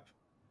breakup,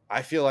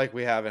 I feel like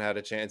we haven't had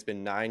a chance. It's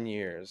been 9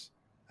 years.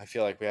 I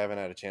feel like we haven't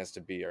had a chance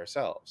to be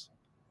ourselves.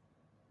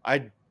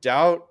 I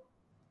doubt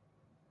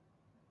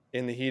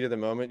in the heat of the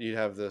moment you'd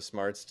have the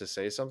smarts to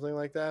say something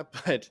like that,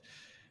 but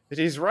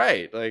he's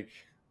right. Like,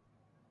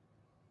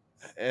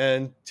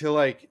 and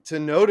to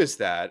notice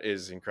that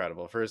is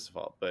incredible, first of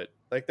all. But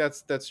like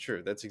that's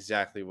true. That's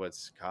exactly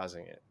what's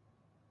causing it.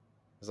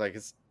 It's like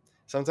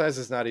sometimes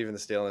it's not even the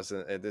staleness,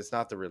 and it's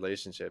not the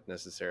relationship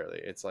necessarily.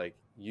 It's like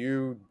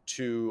you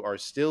two are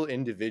still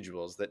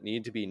individuals that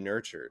need to be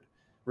nurtured,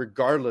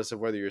 regardless of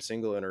whether you're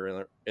single in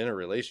a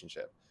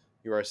relationship.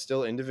 You are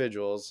still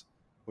individuals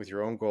with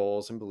your own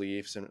goals and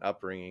beliefs and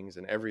upbringings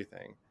and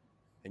everything,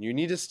 and you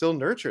need to still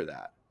nurture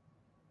that.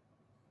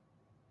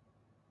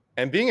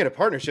 And being in a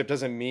partnership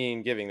doesn't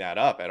mean giving that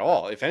up at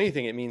all. If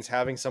anything, it means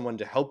having someone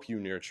to help you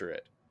nurture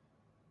it,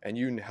 and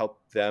you help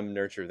them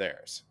nurture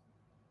theirs.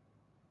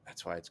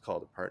 That's why it's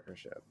called a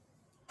partnership.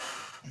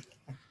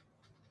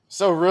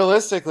 So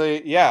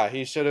realistically, yeah,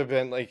 he should have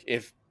been like,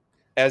 if,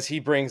 as he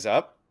brings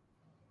up,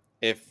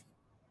 if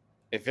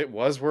it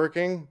was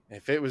working,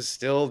 if it was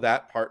still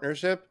that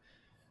partnership,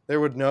 there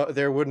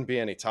wouldn't be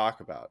any talk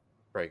about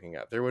breaking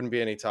up. There wouldn't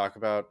be any talk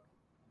about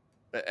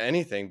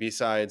anything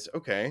besides,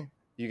 okay,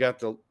 you got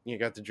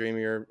the dream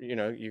of your,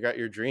 you got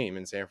your dream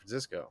in San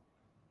Francisco.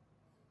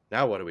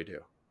 Now what do we do?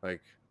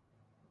 Like,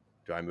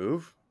 do I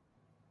move?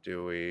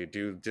 Do we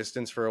do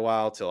distance for a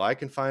while till I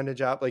can find a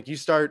job? Like, you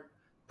start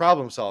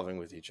problem solving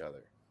with each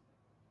other.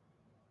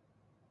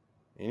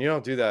 And you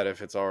don't do that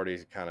if it's already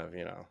kind of,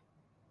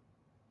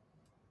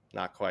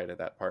 not quite at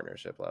that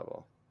partnership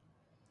level.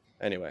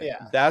 Anyway,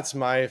 that's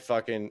my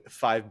fucking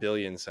 5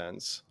 billion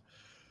cents.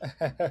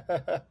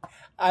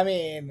 I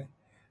mean,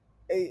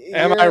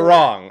 Am I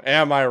wrong?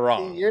 Am I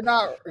wrong? You're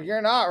not.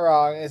 You're not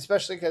wrong,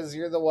 especially because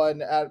you're the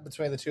one out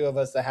between the two of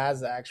us that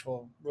has the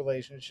actual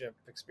relationship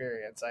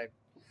experience.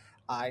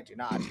 I do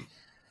not.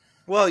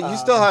 Well, you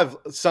still Um, have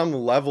some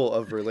level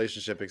of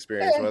relationship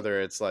experience, eh,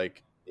 whether it's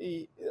like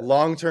y-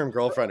 long-term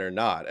girlfriend or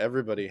not.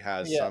 Everybody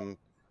has yeah, some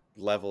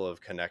level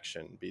of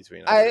connection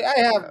between others. I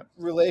have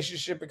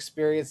relationship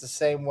experience the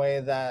same way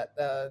that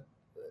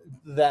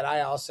that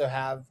I also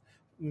have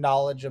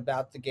knowledge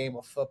about the game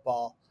of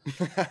football.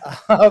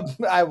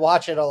 I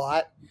watch it a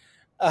lot.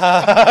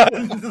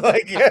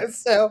 Like yeah,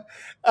 so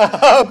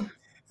um,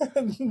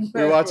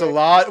 We watch a anyway,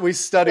 lot. We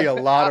study a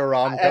lot of I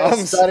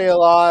rom-coms. study a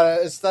lot.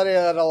 I study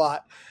it a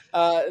lot.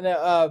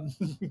 No,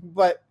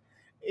 but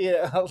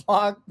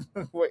along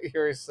what you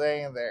were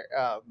saying there,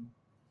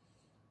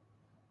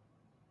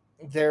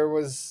 there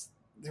was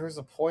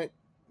a point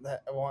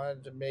that I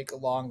wanted to make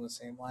along the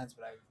same lines,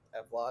 but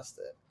I've lost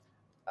it.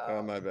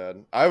 Oh, my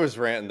bad. I was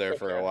ranting there It's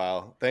for a okay.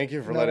 while. Thank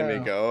you for No, letting no, me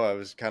no, go. I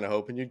was kind of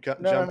hoping you'd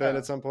no, no, jump in no,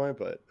 at some point,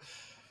 but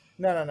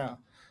no, no,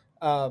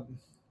 no.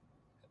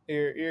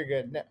 You're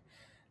good. No,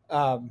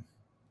 um,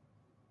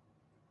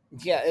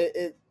 yeah,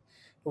 it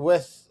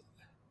with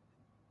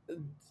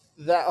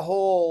that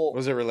whole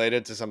was it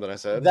related to something I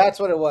said? that's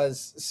what it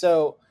was.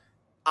 So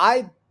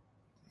I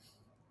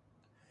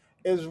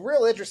it was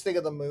real interesting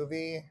in the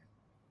movie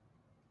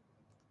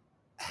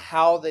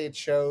how they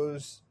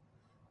chose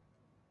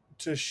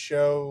to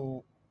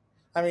show.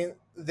 I mean,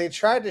 they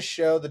tried to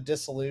show the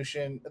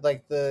dissolution,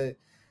 like the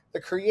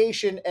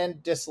creation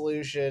and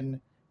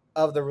dissolution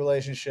of the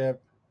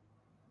relationship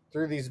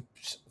through these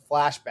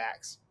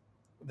flashbacks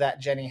that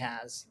Jenny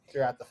has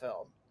throughout the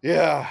film.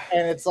 Yeah.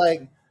 And it's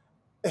like,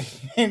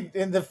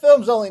 and the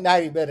film's only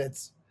 90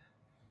 minutes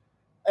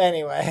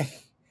anyway.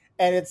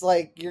 And it's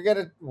like, you're going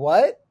to,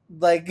 what?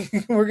 Like,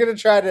 we're going to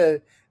try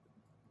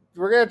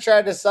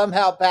to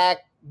somehow pack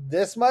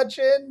this much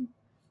in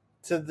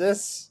to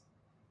this.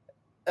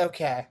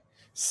 Okay.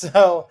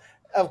 So,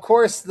 of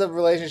course, the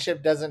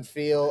relationship doesn't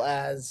feel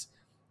as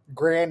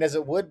grand as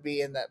it would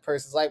be in that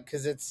person's life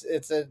because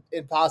it's an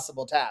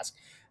impossible task.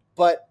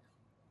 But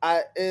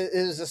it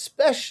is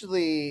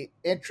especially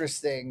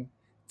interesting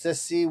to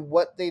see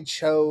what they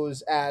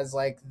chose as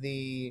like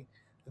the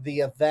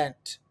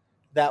event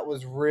that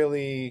was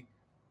really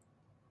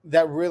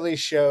that really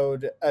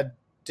showed a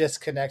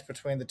disconnect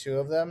between the two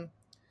of them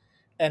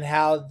and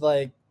how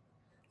like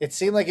it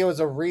seemed like it was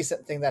a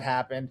recent thing that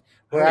happened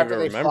I where don't after even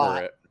they remember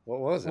fought it. What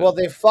was well it?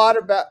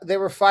 they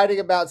were fighting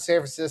about San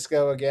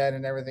Francisco again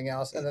and everything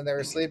else and then they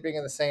were sleeping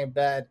in the same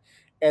bed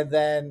and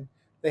then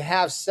they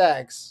have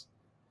sex.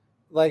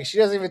 Like she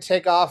doesn't even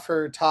take off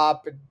her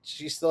top, and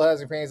she still has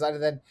her panties on.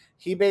 And then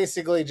he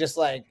basically just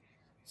like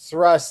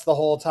thrusts the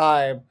whole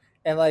time,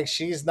 and like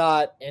she's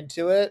not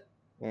into it.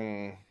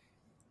 Mm,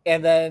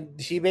 And then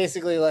he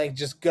basically like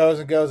just goes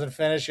and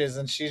finishes,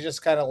 and she's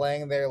just kind of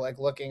laying there like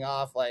looking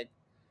off, like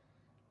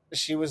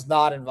she was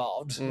not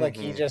involved. Like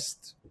he mm-hmm.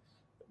 just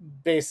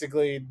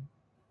basically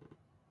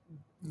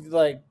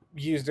like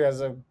used her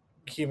as a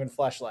human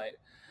fleshlight.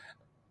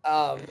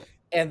 Um,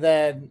 and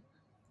then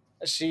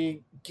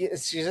she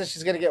says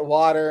she's gonna get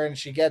water and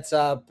she gets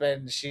up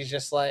and she's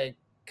just like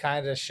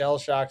kind of shell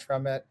shocked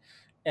from it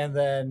and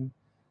then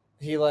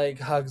he like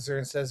hugs her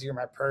and says you're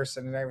my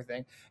person and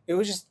everything. It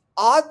was just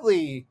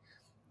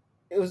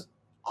it was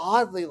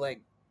oddly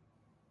like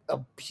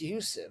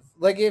abusive,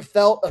 like it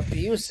felt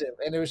abusive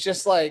and it was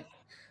just like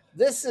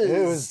this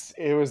is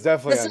It was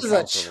definitely this is a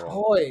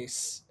uncomfortable.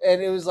 choice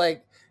and it was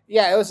like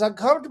yeah it was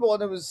uncomfortable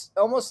and it was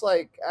almost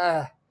like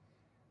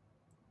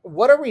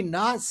what are we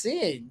not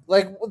seeing?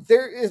 Like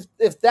there is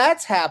if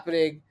that's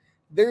happening,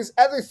 there's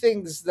other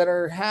things that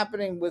are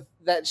happening with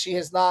that she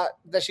has not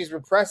that she's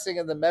repressing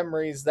in the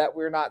memories that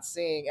we're not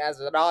seeing as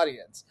an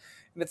audience.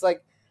 And it's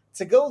like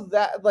to go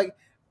that like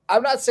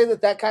I'm not saying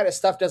that that kind of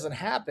stuff doesn't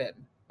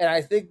happen. And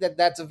I think that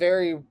that's a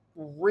very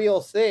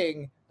real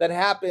thing that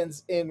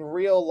happens in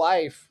real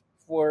life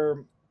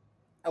for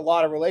a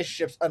lot of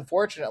relationships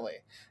unfortunately.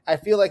 I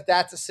feel like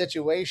that's a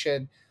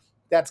situation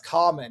that's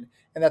common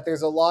and that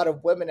there's a lot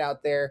of women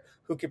out there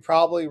who could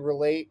probably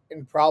relate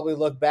and probably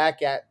look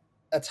back at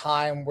a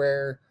time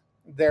where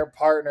their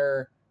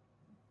partner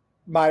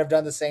might have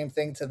done the same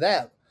thing to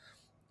them.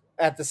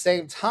 At the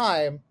same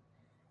time,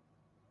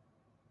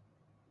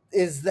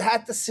 is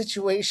that the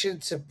situation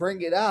to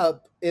bring it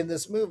up in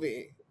this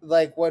movie?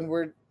 Like when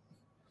we're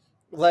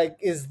like,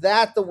 is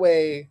that the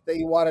way that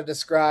you want to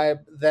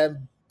describe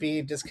them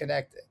being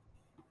disconnected?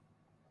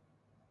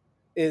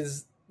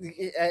 Is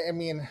I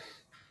mean,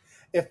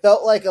 it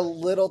felt like a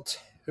little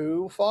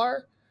too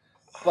far,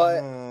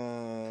 but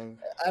Uh,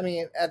 I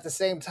mean, at the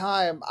same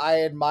time,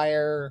 I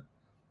admire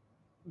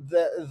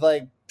the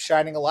like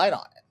shining a light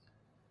on it.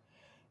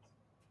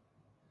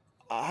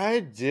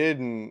 I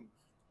didn't.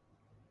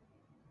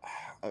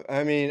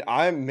 I mean,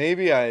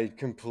 I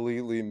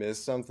completely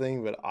missed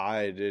something, but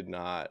I did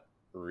not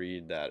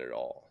read that at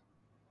all.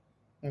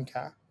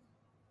 Okay.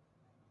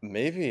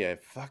 Maybe I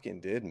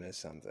fucking did miss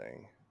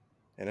something.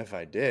 And if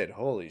I did,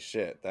 holy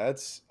shit.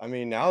 That's, I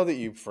mean, now that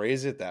you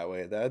phrase it that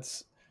way,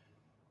 that's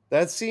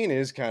That scene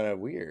is kind of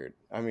weird.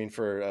 I mean,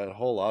 for a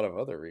whole lot of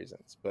other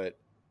reasons, but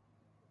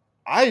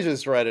I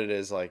just read it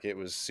as like it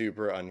was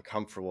super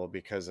uncomfortable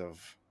because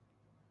of.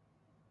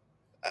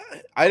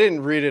 I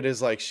didn't read it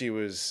as like she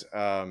was,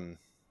 being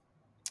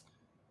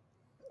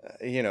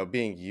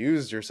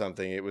used or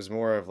something. It was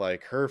more of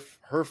like her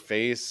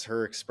face,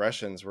 her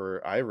expressions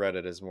were. I read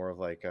it as more of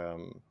like, fuck,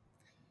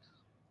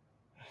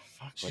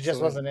 She what's the just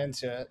word? wasn't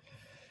into it.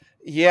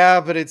 Yeah,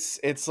 but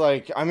it's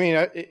like, I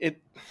mean,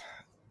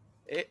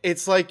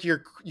 it's like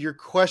you're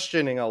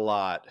questioning a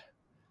lot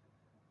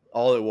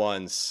all at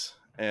once,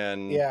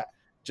 and Yeah.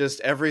 just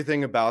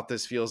everything about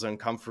this feels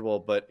uncomfortable,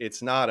 but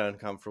it's not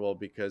uncomfortable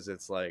because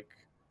it's like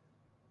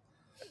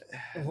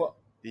Well,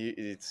 see,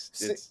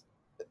 it's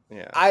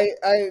yeah.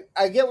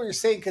 I get what you're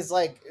saying because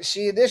like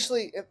she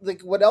initially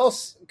like what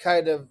else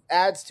kind of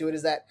adds to it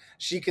is that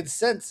she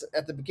consents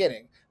at the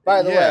beginning.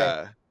 By the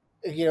way,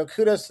 Yeah.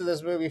 kudos to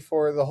this movie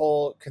for the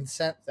whole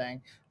consent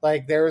thing.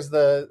 Like there was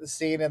the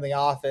scene in the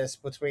office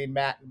between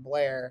Matt and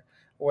Blair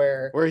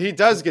where Where he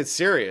does get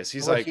serious.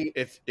 He's where like, he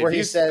if you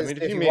I says mean,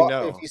 if you mean if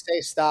no. you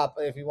say stop,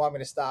 if you want me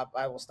to stop,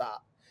 I will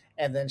stop.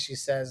 And then she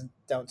says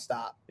don't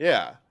stop.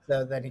 Yeah.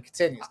 So then he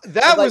continues. That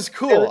It's like was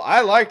cool. I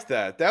liked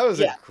that. That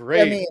was a yeah. I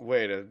great mean,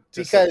 way to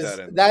slip that because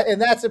in there.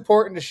 that's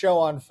important to show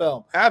on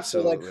film. So like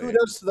Absolutely.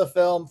 kudos to the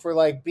film for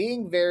like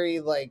being very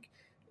like,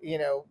 you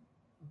know,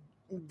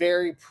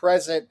 very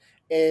present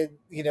in,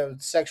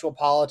 sexual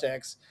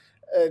politics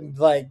and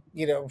like,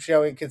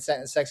 showing consent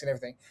and sex and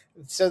everything.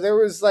 So there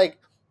was like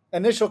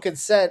initial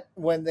consent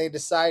when they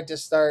decide to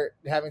start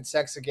having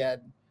sex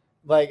again.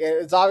 Like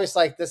it's obvious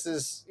like this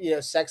is,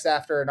 sex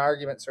after an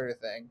argument sort of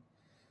thing.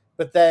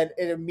 But then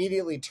it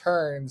immediately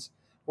turns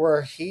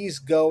where he's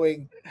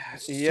going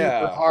super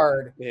Yeah.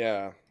 hard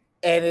Yeah.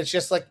 and it's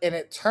just like and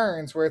it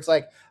turns where it's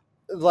like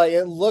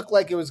it looked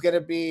like it was going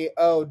to be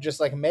just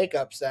like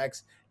makeup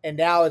sex and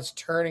now it's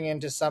turning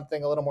into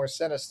something a little more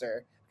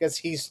sinister because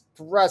he's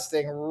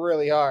thrusting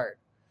really hard,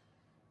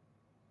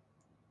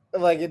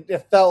 like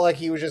it felt like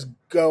he was just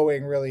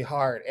going really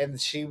hard and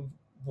she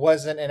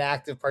wasn't an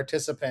active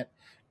participant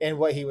in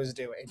what he was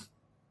doing.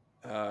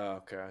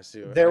 Okay. I see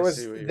what you're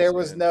There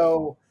was saying.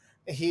 no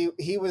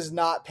he was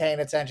not paying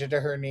attention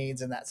to her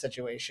needs in that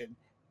situation,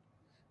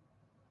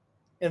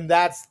 and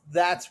that's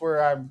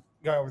where I'm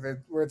going with it.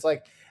 Where it's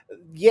like,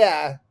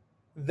 yeah,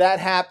 that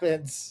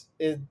happens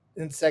in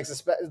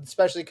sex,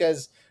 especially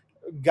because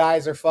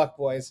guys are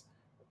fuckboys.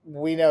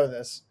 We know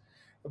this,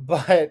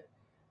 but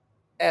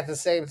at the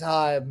same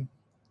time,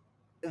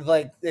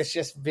 like it's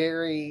just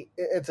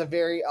it's a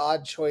very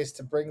odd choice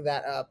to bring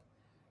that up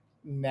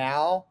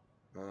now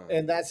Uh,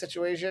 in that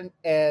situation,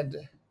 and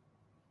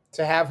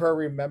to have her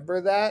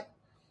remember that,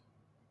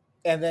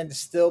 and then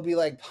still be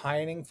like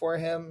pining for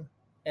him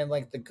and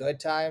like the good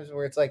times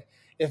where it's like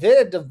if it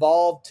had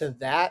devolved to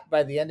that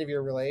by the end of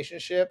your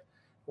relationship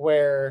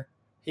where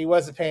he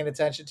wasn't paying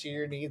attention to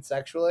your needs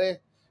sexually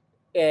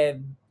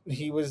and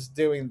he was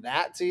doing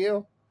that to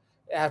you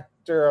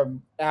after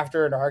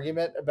an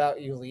argument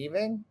about you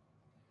leaving,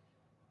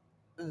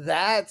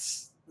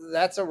 that's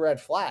a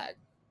red flag.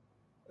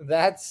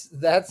 That's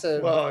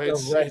well,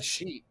 a red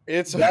sheet.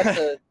 it's That's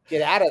a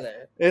get out of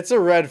there. it's a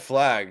red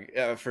flag,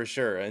 for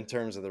sure, in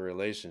terms of the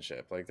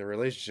relationship. Like the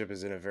relationship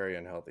is in a very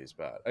unhealthy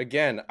spot.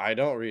 Again, I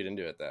don't read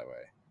into it that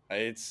way.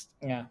 It's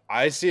Yeah.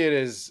 I see it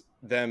as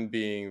them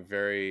being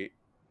very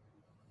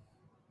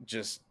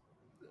just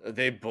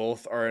they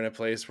both are in a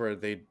place where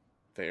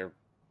they're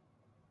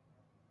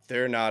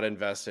they're not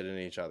invested in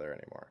each other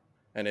anymore.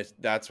 And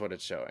that's what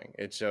it's showing.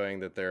 It's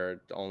showing that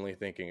they're only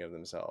thinking of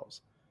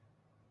themselves.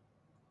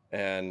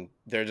 And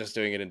they're just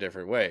doing it in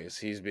different ways.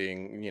 He's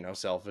being,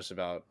 selfish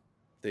about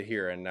the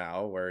here and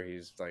now, where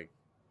he's like,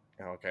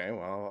 okay,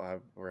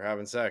 well, we're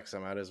having sex, I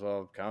might as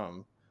well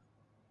come.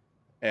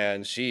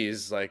 And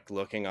she's like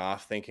looking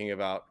off, thinking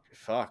about,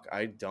 fuck,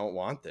 I don't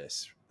want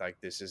this.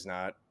 Like, this is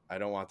not, I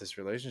don't want this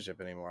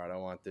relationship anymore. I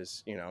don't want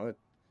this,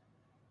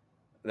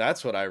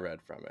 that's what I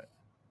read from it.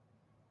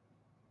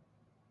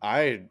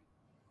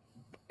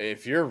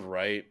 If you're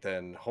right,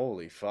 then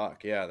holy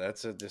fuck. Yeah,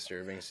 that's a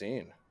disturbing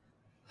scene.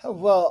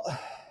 Well,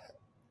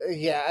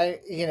 yeah,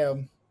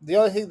 the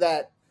only thing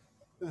that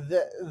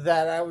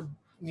I would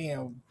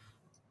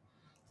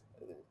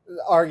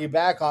argue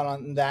back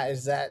on that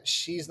is that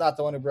she's not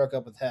the one who broke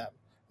up with him,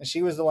 and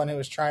she was the one who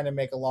was trying to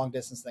make a long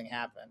distance thing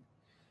happen,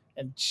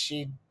 and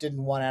she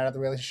didn't want out of the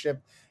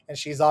relationship, and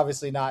she's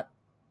obviously not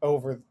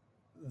over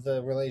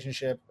the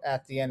relationship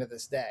at the end of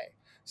this day.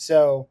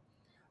 So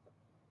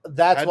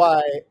that's Had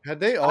why had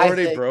they I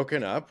already think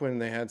broken up when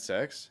they had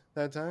sex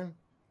that time?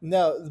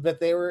 no, but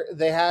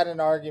they had an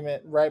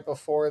argument right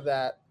before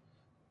that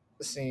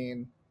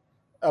scene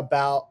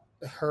about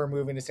her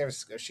moving to San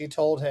Francisco. She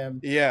told him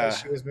that Yeah.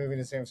 she was moving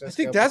to San I think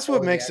Francisco that's what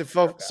before they makes it actually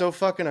broke up. so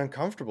fucking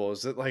uncomfortable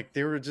is that like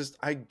they were just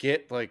I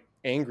get like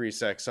angry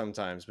sex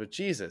sometimes, but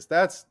Jesus,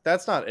 that's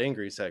not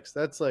angry sex.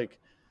 That's like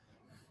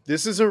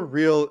this is a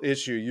real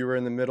issue. You were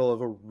in the middle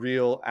of a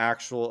real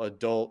actual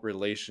adult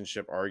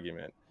relationship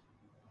argument.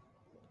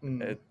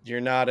 Mm.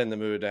 You're not in the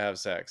mood to have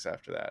sex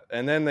after that.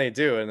 And then they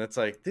do, and it's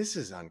like, this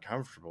is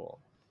uncomfortable.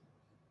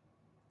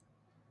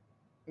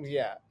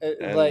 Yeah,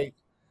 And like,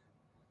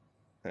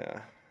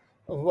 yeah.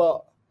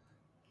 well,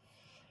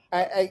 you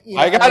know, I and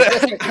I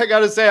guess gotta, I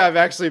gotta say, I've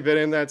actually been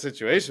in that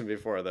situation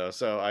before, though.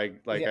 So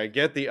yeah, I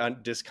get the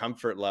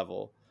discomfort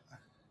level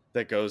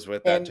that goes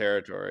with that and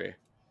territory.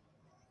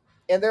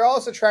 they're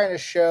also trying to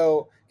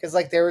show, because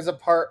like there was a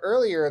part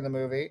earlier in the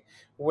movie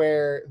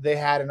where they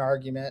had an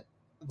argument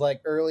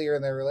like earlier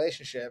in their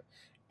relationship,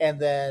 and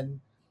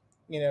then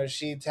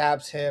she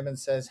taps him and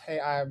says, "Hey,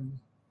 I'm,"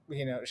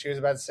 she was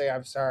about to say,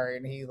 "I'm sorry,"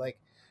 and he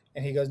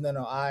goes, "No,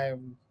 no,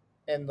 I'm,"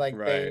 and like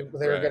Right,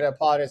 they were right, gonna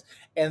apologize,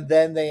 and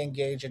then they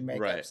engage in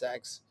makeup right.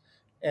 sex,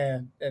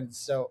 and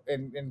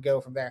go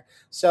from there.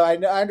 So I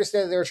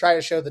understand that they were trying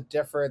to show the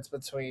difference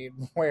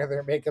between where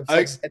their makeup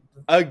I, sex had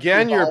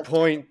again,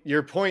 evolved.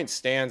 your point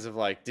stands of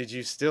like, did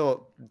we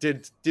still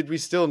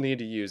need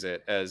to use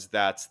it as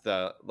that's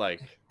the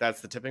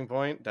tipping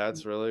point?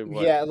 That's really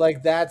what. Yeah,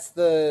 like that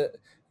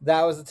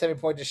was the tipping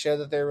point to show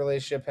that their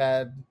relationship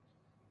had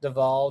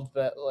devolved,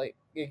 but like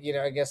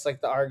I guess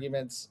like the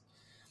arguments,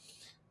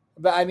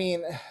 but I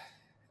mean,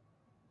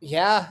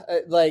 yeah,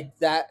 like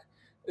that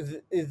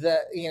It's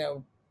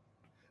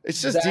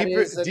just that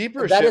is a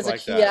deeper that shit is a like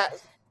key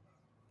that.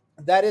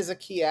 that is a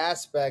key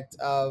aspect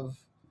of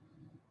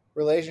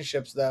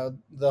relationships, though,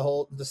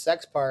 the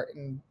sex part.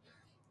 And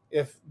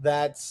if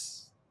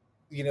that's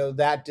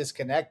that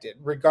disconnected,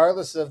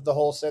 regardless of the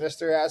whole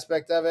sinister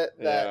aspect of it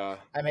that Yeah.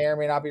 I may or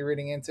may not be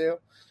reading into,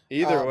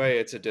 Either um way,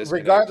 it's a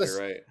disconnect. You're regardless,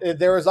 right.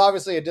 there was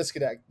obviously a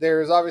disconnect. There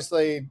was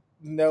obviously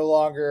no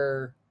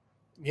longer,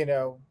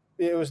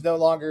 it was no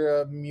longer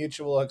a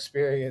mutual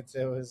experience.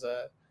 It was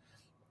a,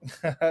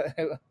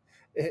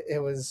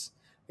 it was,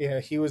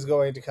 he was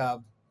going to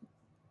come,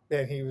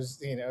 and he was,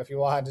 if he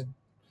wanted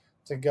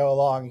to go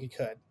along, he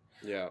could.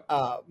 Yeah.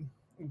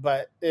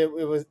 But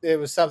it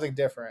was something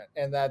different,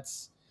 and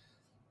that's,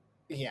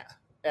 yeah.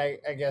 I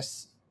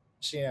guess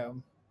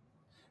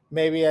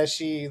maybe as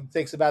she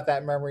thinks about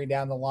that memory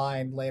down the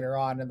line later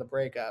on in the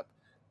breakup,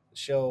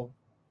 she'll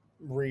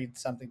read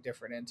something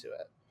different into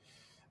it.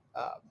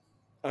 Um,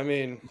 I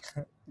mean,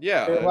 it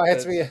yeah,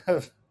 reminds me that's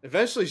of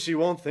eventually she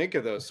won't think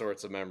of those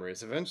sorts of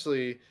memories.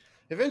 Eventually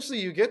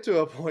you get to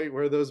a point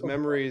where those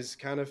memories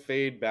kind of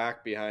fade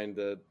back behind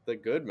the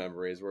good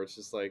memories where it's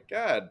just like,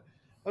 God,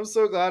 I'm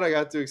so glad I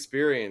got to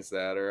experience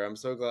that, or I'm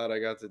so glad I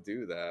got to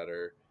do that,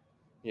 or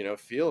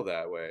feel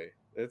that way.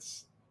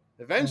 It's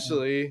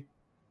eventually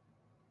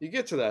you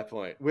get to that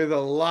point with a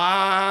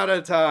lot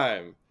of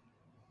time.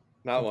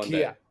 Not one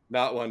yeah, day.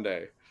 Not one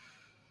day.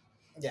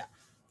 yeah.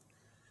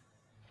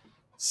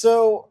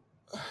 So,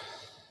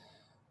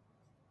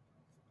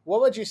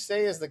 what would you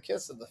say is the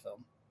kiss of the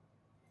film?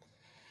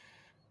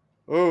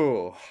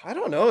 Oh, I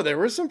don't know. There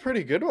were some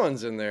pretty good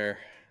ones in there.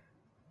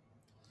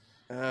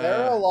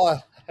 There are Uh, a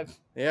lot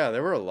yeah,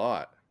 there were a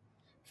lot.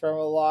 from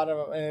a lot of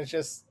them, and it's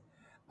just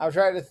I'm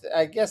trying to.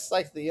 I guess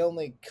like the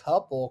only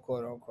couple,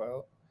 quote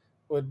unquote,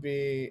 would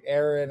be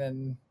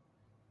Aaron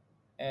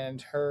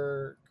and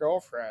her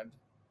girlfriend.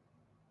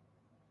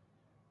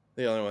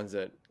 The only ones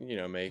that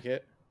make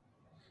it.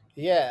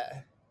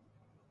 Yeah,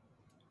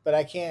 but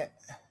I can't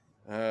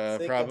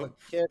think of Probably,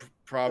 a kiss that they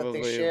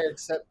probably. share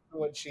except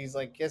when she's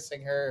like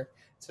kissing her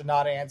to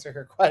not answer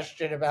her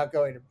question about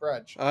going to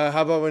brunch.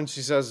 How about when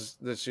she says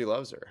that she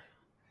loves her?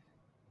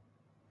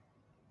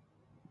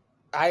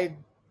 I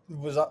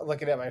was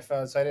looking at my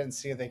phone, so I didn't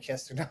see if they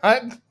kissed or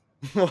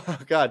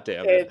not. God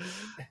damn it!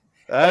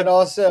 And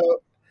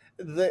and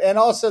That.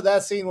 also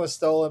that scene was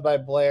stolen by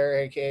Blair,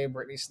 aka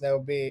Brittany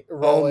Snowbeat, Oh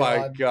rolling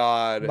my on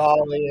god,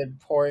 Molly and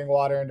pouring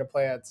water into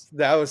plants.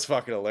 that was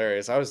fucking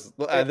hilarious. I was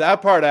at It,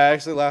 that part. I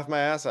actually laughed my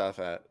ass off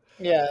at.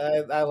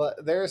 yeah,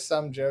 there are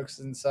some jokes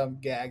and some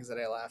gags that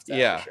I laughed at for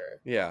Yeah, sure.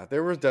 yeah.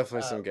 There were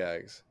definitely some Um,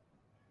 gags.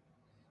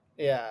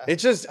 yeah, It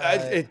just, uh,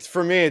 it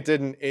for me, it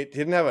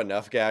didn't have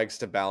enough gags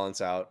to balance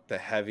out the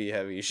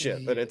heavy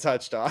shit that it yeah,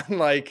 touched on.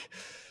 Like,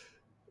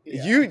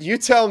 yeah. you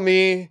tell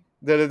me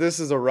that if this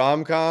is a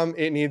rom com,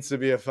 it needs to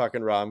be a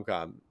fucking rom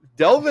com.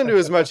 Delve into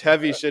as much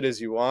heavy shit as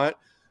you want,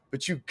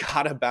 but you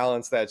gotta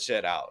balance that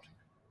shit out.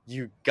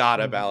 You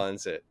gotta Mhm.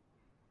 balance it.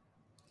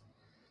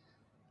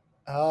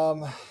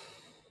 Um,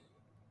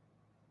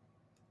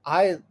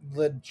 I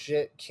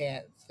legit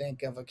can't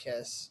think of a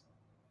kiss.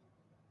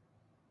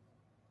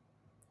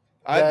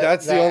 That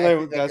That's the that I only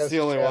think that that's goes the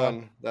to only show.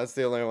 one. That's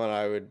the only one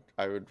I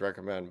would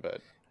recommend.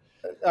 But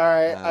All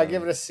right, I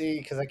give it um, a C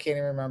because I can't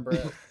even remember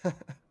it.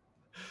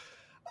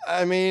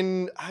 I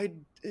mean, I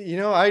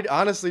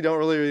honestly don't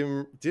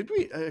really. Did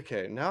we?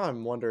 Okay, now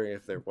I'm wondering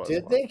if there was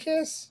Did one. they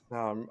kiss?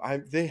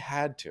 They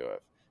had to have.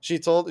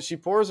 She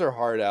pours her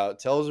heart out,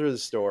 tells her the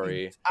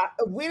story.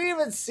 We didn't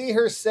even see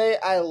her say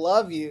 "I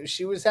love you."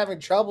 She was having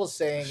trouble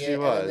saying She it,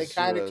 and then they was, she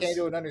kind of came was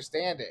to an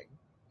understanding.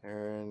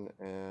 Aaron,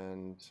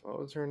 and what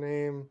was her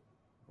name?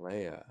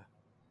 Leia.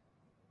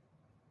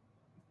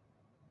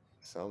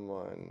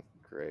 Someone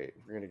great.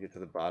 We're gonna get to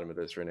the bottom of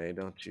this, Renee.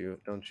 Don't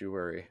you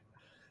worry.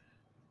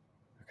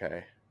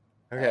 Okay.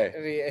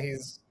 Okay.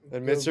 He's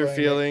Admits her Googling it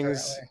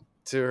feelings currently.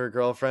 to her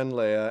girlfriend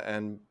Leia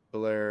and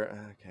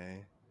Blair.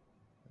 Okay.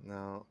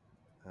 No.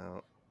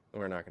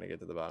 We're not going to get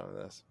to the bottom of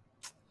this.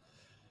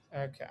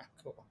 Okay,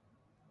 cool.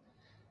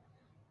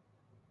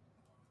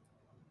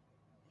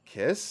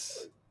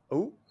 Kiss?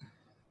 Oh,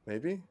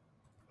 maybe.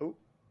 Oh.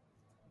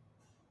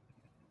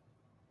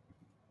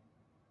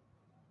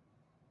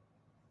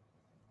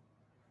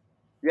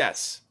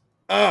 Yes.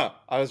 I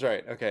was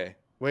right. Okay.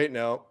 Wait,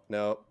 no.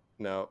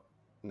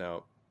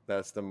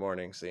 That's the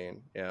morning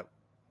scene. Yep.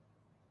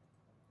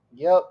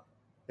 Yep,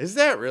 Is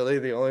that really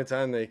the only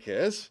time they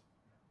kiss?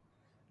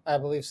 I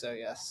believe so.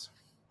 Yes.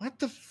 What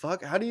the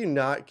fuck? How do you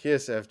not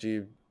kiss after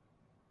you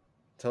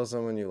tell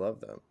someone you love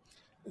them?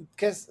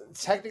 Because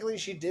technically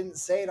she didn't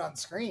say it on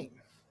screen.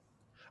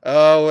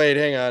 Oh, wait,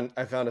 hang on.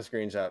 I found a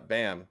screenshot.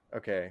 Bam.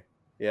 Okay.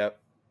 Yep.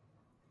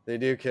 They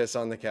do kiss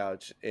on the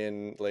couch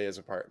in Leia's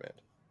apartment.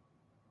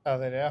 Oh,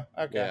 they do?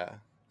 Okay.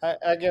 Yeah.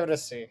 I give it a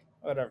C.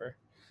 Whatever.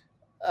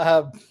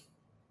 Um,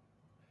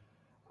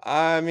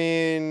 I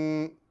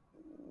mean,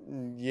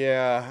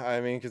 yeah. I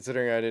mean,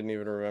 considering I didn't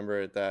even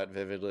remember it that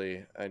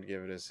vividly, I'd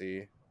give it a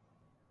C.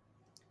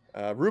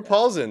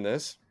 RuPaul's in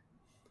this.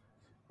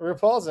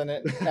 RuPaul's in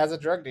it as a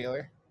drug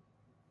dealer.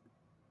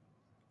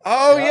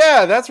 Oh, Yep.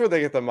 yeah. That's where they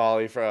get the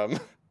Molly from.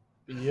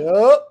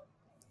 Yup.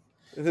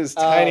 His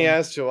tiny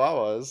ass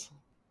chihuahuas.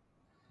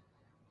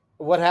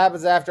 What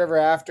happens after Ever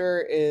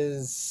After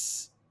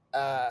is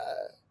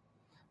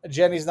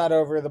Jenny's not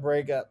over the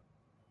breakup.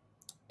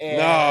 And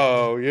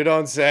No, you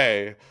don't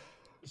say.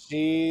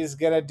 she's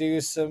gonna do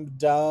some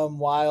dumb,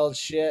 wild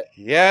shit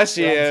Yeah,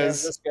 she around San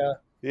is. Francisco.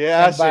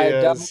 Yeah, And she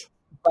is.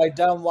 by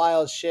dumb,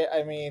 wild shit,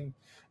 I mean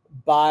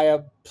buy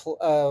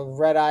a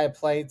red eye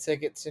plane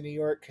ticket to New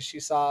York because she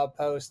saw a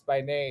post by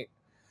Nate,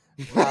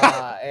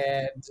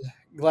 and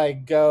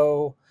like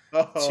go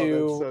Oh, that's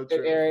to so an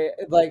true. area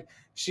like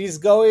she's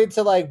going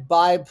to like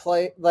buy a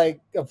plane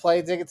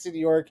ticket to New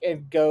York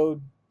and go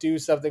do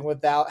something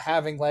without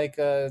having like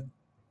a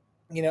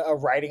a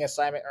writing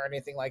assignment or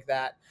anything like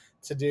that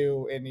to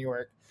do in New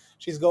York.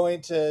 She's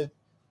going to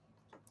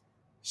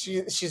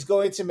she's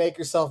going to make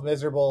herself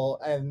miserable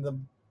in the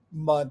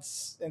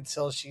months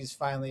until she's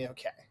finally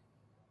okay.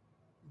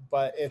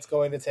 But it's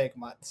going to take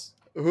months.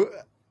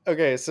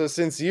 Okay, so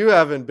since you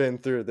haven't been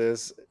through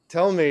this,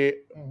 tell me,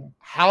 Mhm.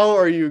 how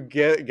are you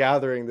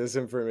gathering this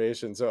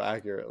information so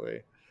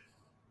accurately?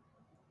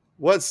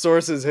 What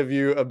sources have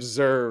you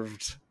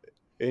observed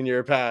in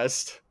your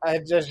past? I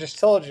just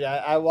told you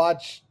I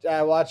watch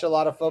a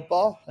lot of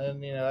football,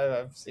 and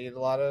I've seen a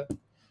lot of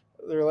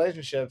the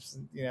relationships.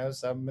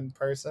 Some in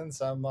person,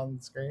 some on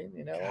the screen.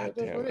 God It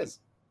is damn what it it. is.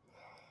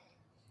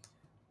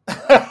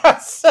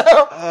 So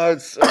Oh,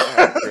 it's so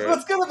accurate.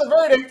 let's go to the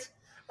verdict.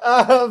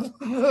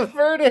 The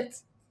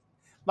verdict.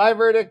 My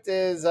verdict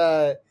is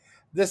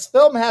this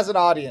film has an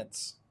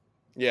audience.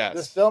 Yes.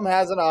 This film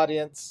has an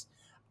audience.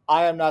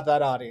 I am not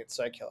that audience,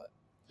 so I kill it.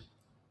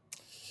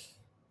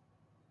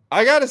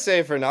 I gotta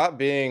say, for not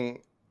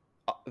being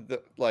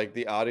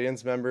the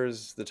audience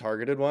members, the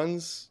targeted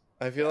ones,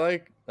 I feel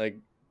like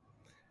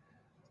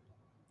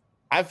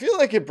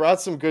it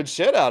brought some good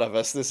shit out of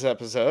us this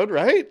episode,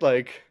 right?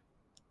 Like,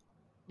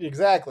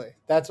 exactly.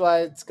 That's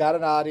why it's got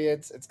an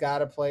audience. It's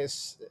got a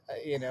place.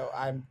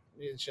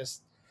 It's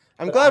just.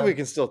 I'm But glad I we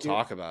can still do-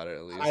 talk about it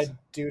at least. I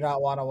do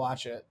not want to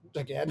watch it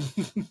again.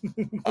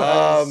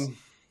 I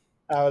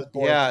was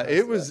bored. Yeah,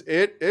 for most of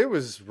it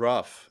was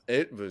rough.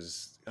 It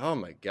was, oh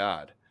my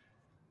god.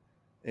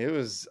 It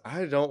was,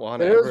 I don't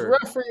want to But it was ever.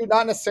 rough for you,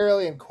 not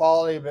necessarily in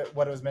quality, but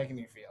what it was making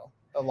you feel.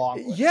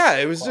 Along with Yeah,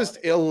 it was quality.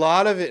 just a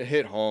lot of it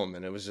hit home,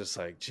 and it was just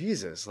like,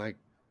 Jesus, like,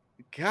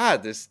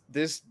 God,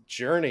 this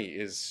journey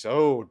is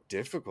so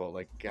difficult.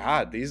 Like,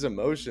 God, these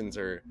emotions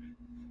are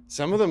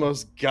some of the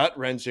most gut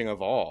wrenching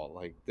of all,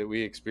 like, that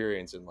we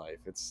experience in life.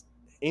 It's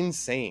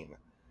insane.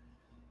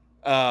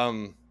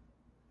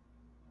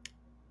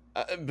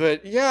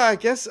 But yeah, I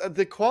guess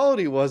the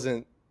quality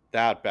wasn't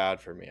that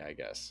bad for me. I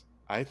guess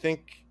I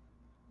think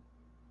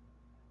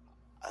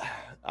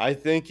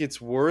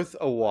it's worth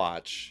a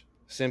watch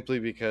simply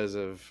because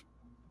of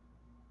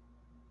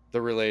the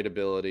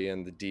relatability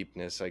and the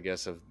deepness, I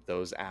guess, of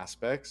those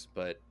aspects.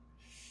 But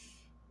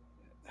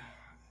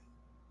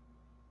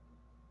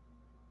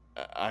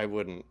I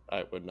would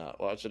not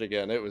watch it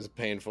again. It was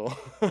painful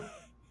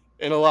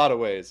in a lot of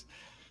ways,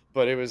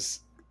 but it was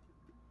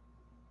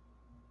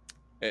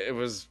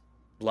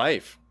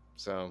life.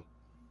 So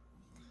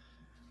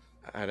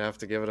I'd have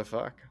to give it a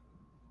fuck.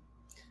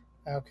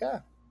 Okay.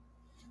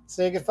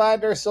 So you can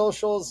find our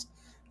socials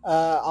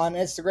on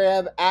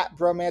Instagram at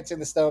Bromancing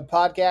the Stone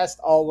Podcast,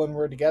 all one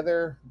word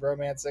together,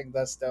 Bromancing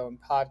the Stone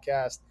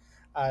Podcast.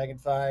 You can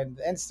find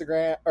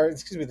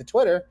the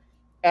Twitter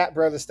at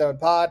Bro the Stone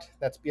Pod.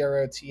 That's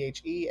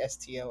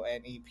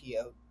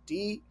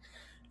BROTHESTONEPOD.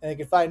 And you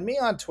can find me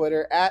on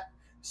Twitter at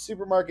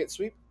Supermarket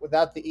Sweep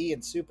without the E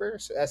in super,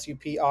 so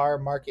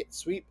SUPR Market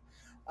Sweep.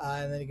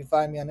 And then you can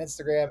find me on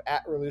Instagram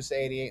at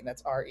Relusa88, and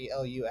that's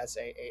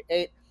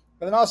RELUSA88.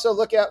 And then also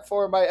look out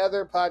for my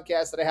other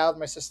podcast that I have with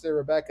my sister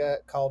Rebecca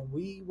called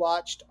We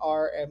Watched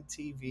Our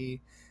MTV,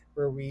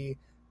 where we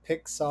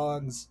pick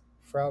songs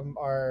from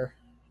our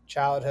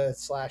childhood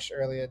 /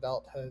 early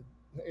adulthood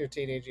or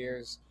teenage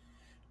years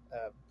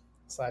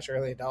 /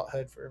 early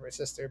adulthood for my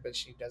sister, but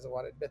she doesn't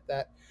want to admit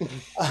that.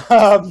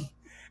 Um,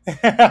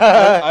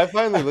 I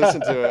finally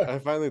listened to it. I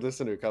finally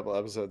listened to a couple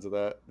episodes of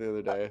that the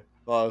other day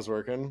while I was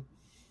working.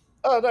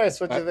 Oh, nice.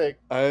 What'd you think?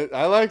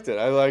 I liked it.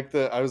 I liked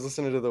the. I was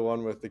listening to the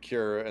one with the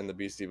Cure and the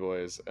Beastie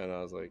Boys, and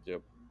I was like,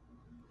 "Yep."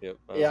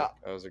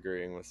 I was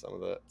agreeing with some of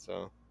that.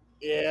 So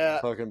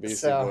yeah, fucking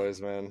Beastie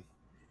Boys, man.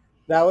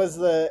 That was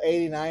the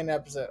 '89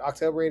 episode,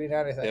 October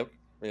 '89, I think.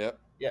 Yep.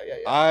 Yeah.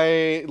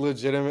 I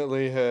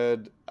legitimately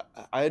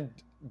I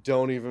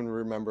don't even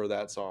remember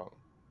that song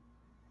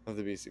of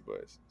the Beastie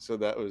Boys. So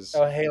that was.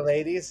 Oh, Hey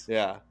Ladies.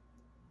 Yeah.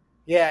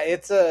 Yeah,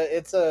 it's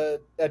a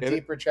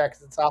deeper track.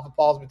 It's off of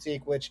Paul's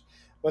Boutique, which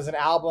was an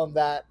album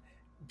that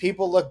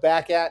people look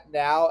back at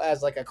now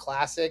as like a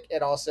classic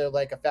and also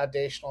like a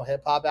foundational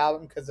hip hop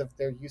album because of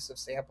their use of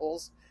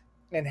samples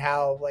and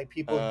how like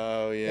people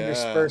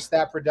intersperse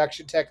that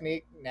production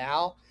technique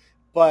now.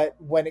 But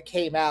when it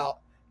came out,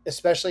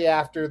 especially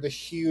after the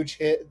huge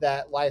hit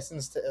that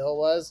License to Ill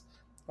was,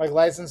 like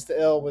License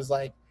to Ill was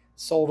like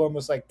sold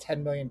almost like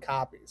 10 million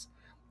copies.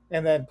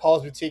 And then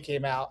Paul's Boutique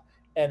came out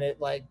and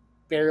it like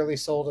barely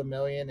sold 1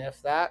 million,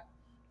 if that.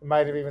 It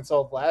might have even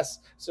sold less.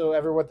 So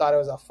everyone thought it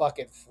was a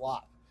fucking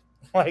flop.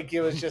 Like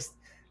it was just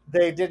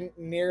they didn't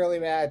nearly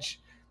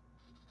match.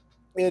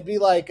 It'd be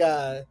like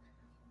it'd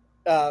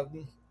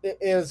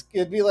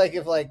be like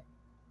if like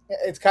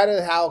it's kind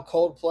of how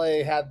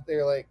Coldplay had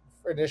their like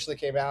initially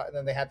came out and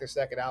then they had their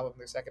second album.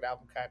 Their second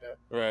album kind of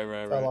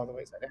fell along the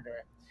wayside. Anyway.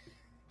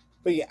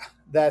 But yeah,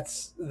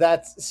 that's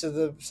so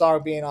the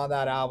song being on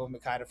that album,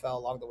 it kind of fell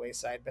along the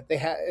wayside. But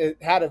it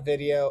had a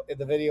video.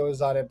 The video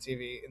was on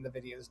MTV, and the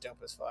video is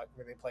dope as fuck,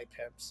 where they play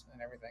pimps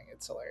and everything.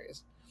 It's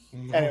hilarious.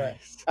 Nice. Anyway,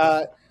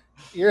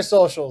 your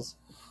socials.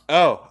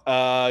 You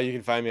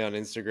can find me on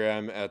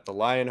Instagram at The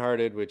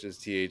Lionhearted, which is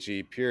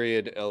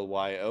TheLyonHearted.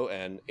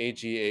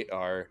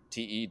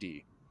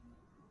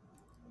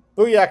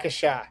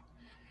 Booyakasha.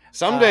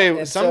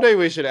 Someday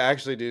we should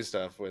actually do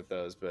stuff with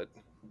those, but.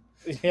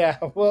 Yeah,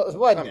 well,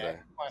 one day.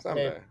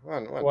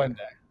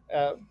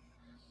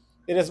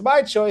 It is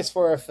my choice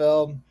for a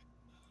film.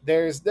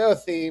 There's no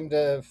theme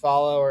to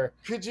follow or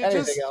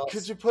anything else.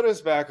 Could you put us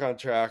back on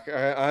track?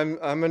 I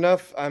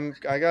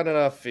got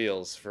enough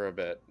feels for a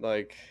bit.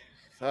 Like,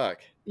 fuck.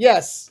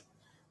 Yes,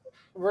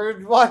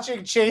 we're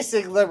watching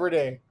Chasing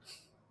Liberty.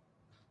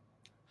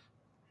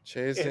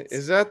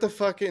 Is that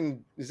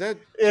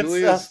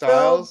Julia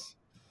Stiles?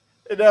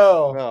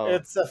 No,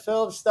 it's a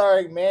film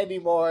starring Mandy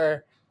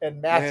Moore and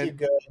Matthew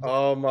Good.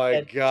 Oh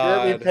my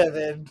god! Jeremy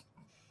Piven.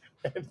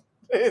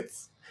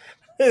 It's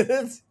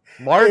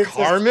Mark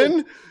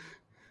Harmon,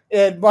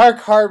 and Mark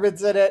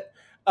Harmon's in it.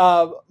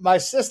 My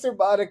sister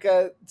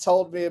Monica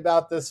told me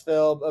about this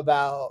film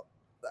about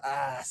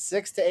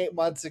 6 to 8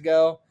 months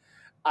ago.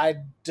 I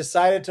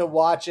decided to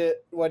watch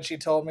it when she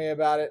told me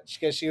about it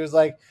because she was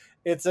like,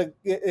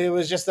 it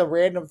was just a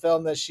random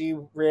film that she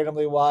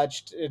randomly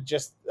watched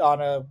just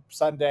on a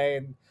Sunday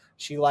and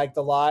she liked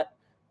a lot.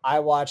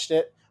 I watched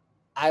it.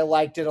 I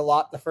liked it a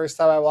lot the first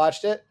time I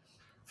watched it.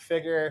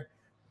 Figure,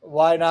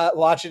 why not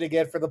watch it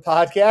again for the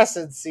podcast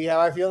and see how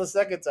I feel the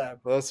second time?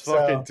 Let's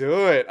fucking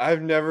do it.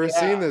 I've never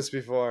seen this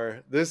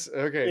before.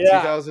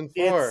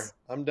 2004.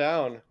 I'm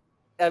down.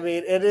 I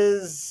mean, it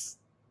is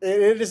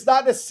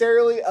not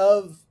necessarily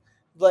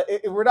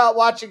we're not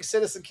watching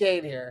Citizen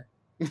Kane here.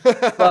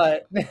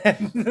 but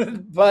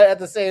at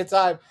the same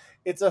time,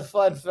 it's a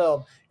fun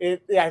film.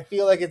 I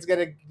feel like it's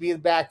gonna be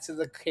back to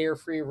the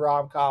carefree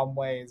rom-com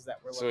ways that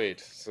we're sweet.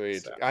 So.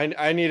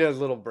 I need a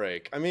little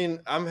break. I mean,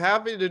 I'm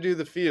happy to do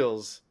the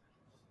feels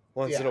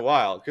once in a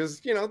while because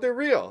they're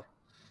real.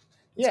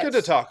 It's good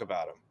to talk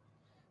about them.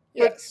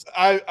 Yes,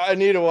 but I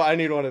need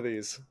one of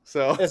these.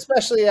 So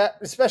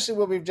especially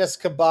when we've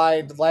just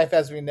combined Life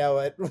as We Know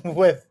It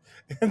with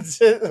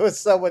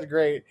Someone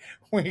Great.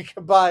 We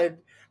combined.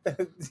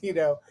 Losing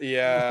your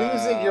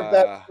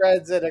best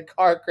friends in a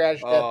car crash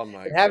and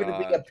having to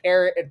be a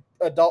parent and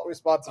adult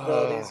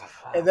responsibilities.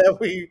 And then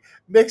we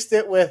mixed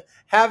it with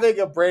having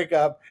a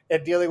breakup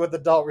and dealing with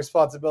adult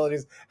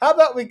responsibilities. How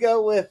about we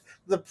go with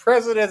the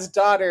president's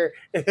daughter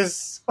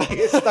is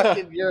stuck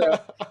in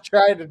Europe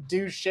trying to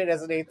do shit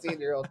as an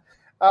 18-year-old.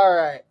 All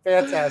right.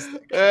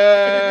 Fantastic.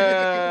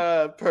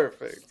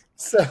 Perfect.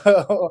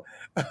 So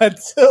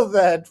until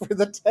then, for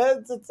the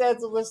tens and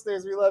tens of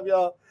listeners, we love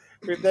y'all.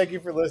 Thank you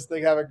for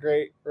listening. Have a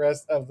great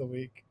rest of the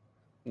week.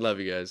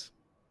 Love you guys.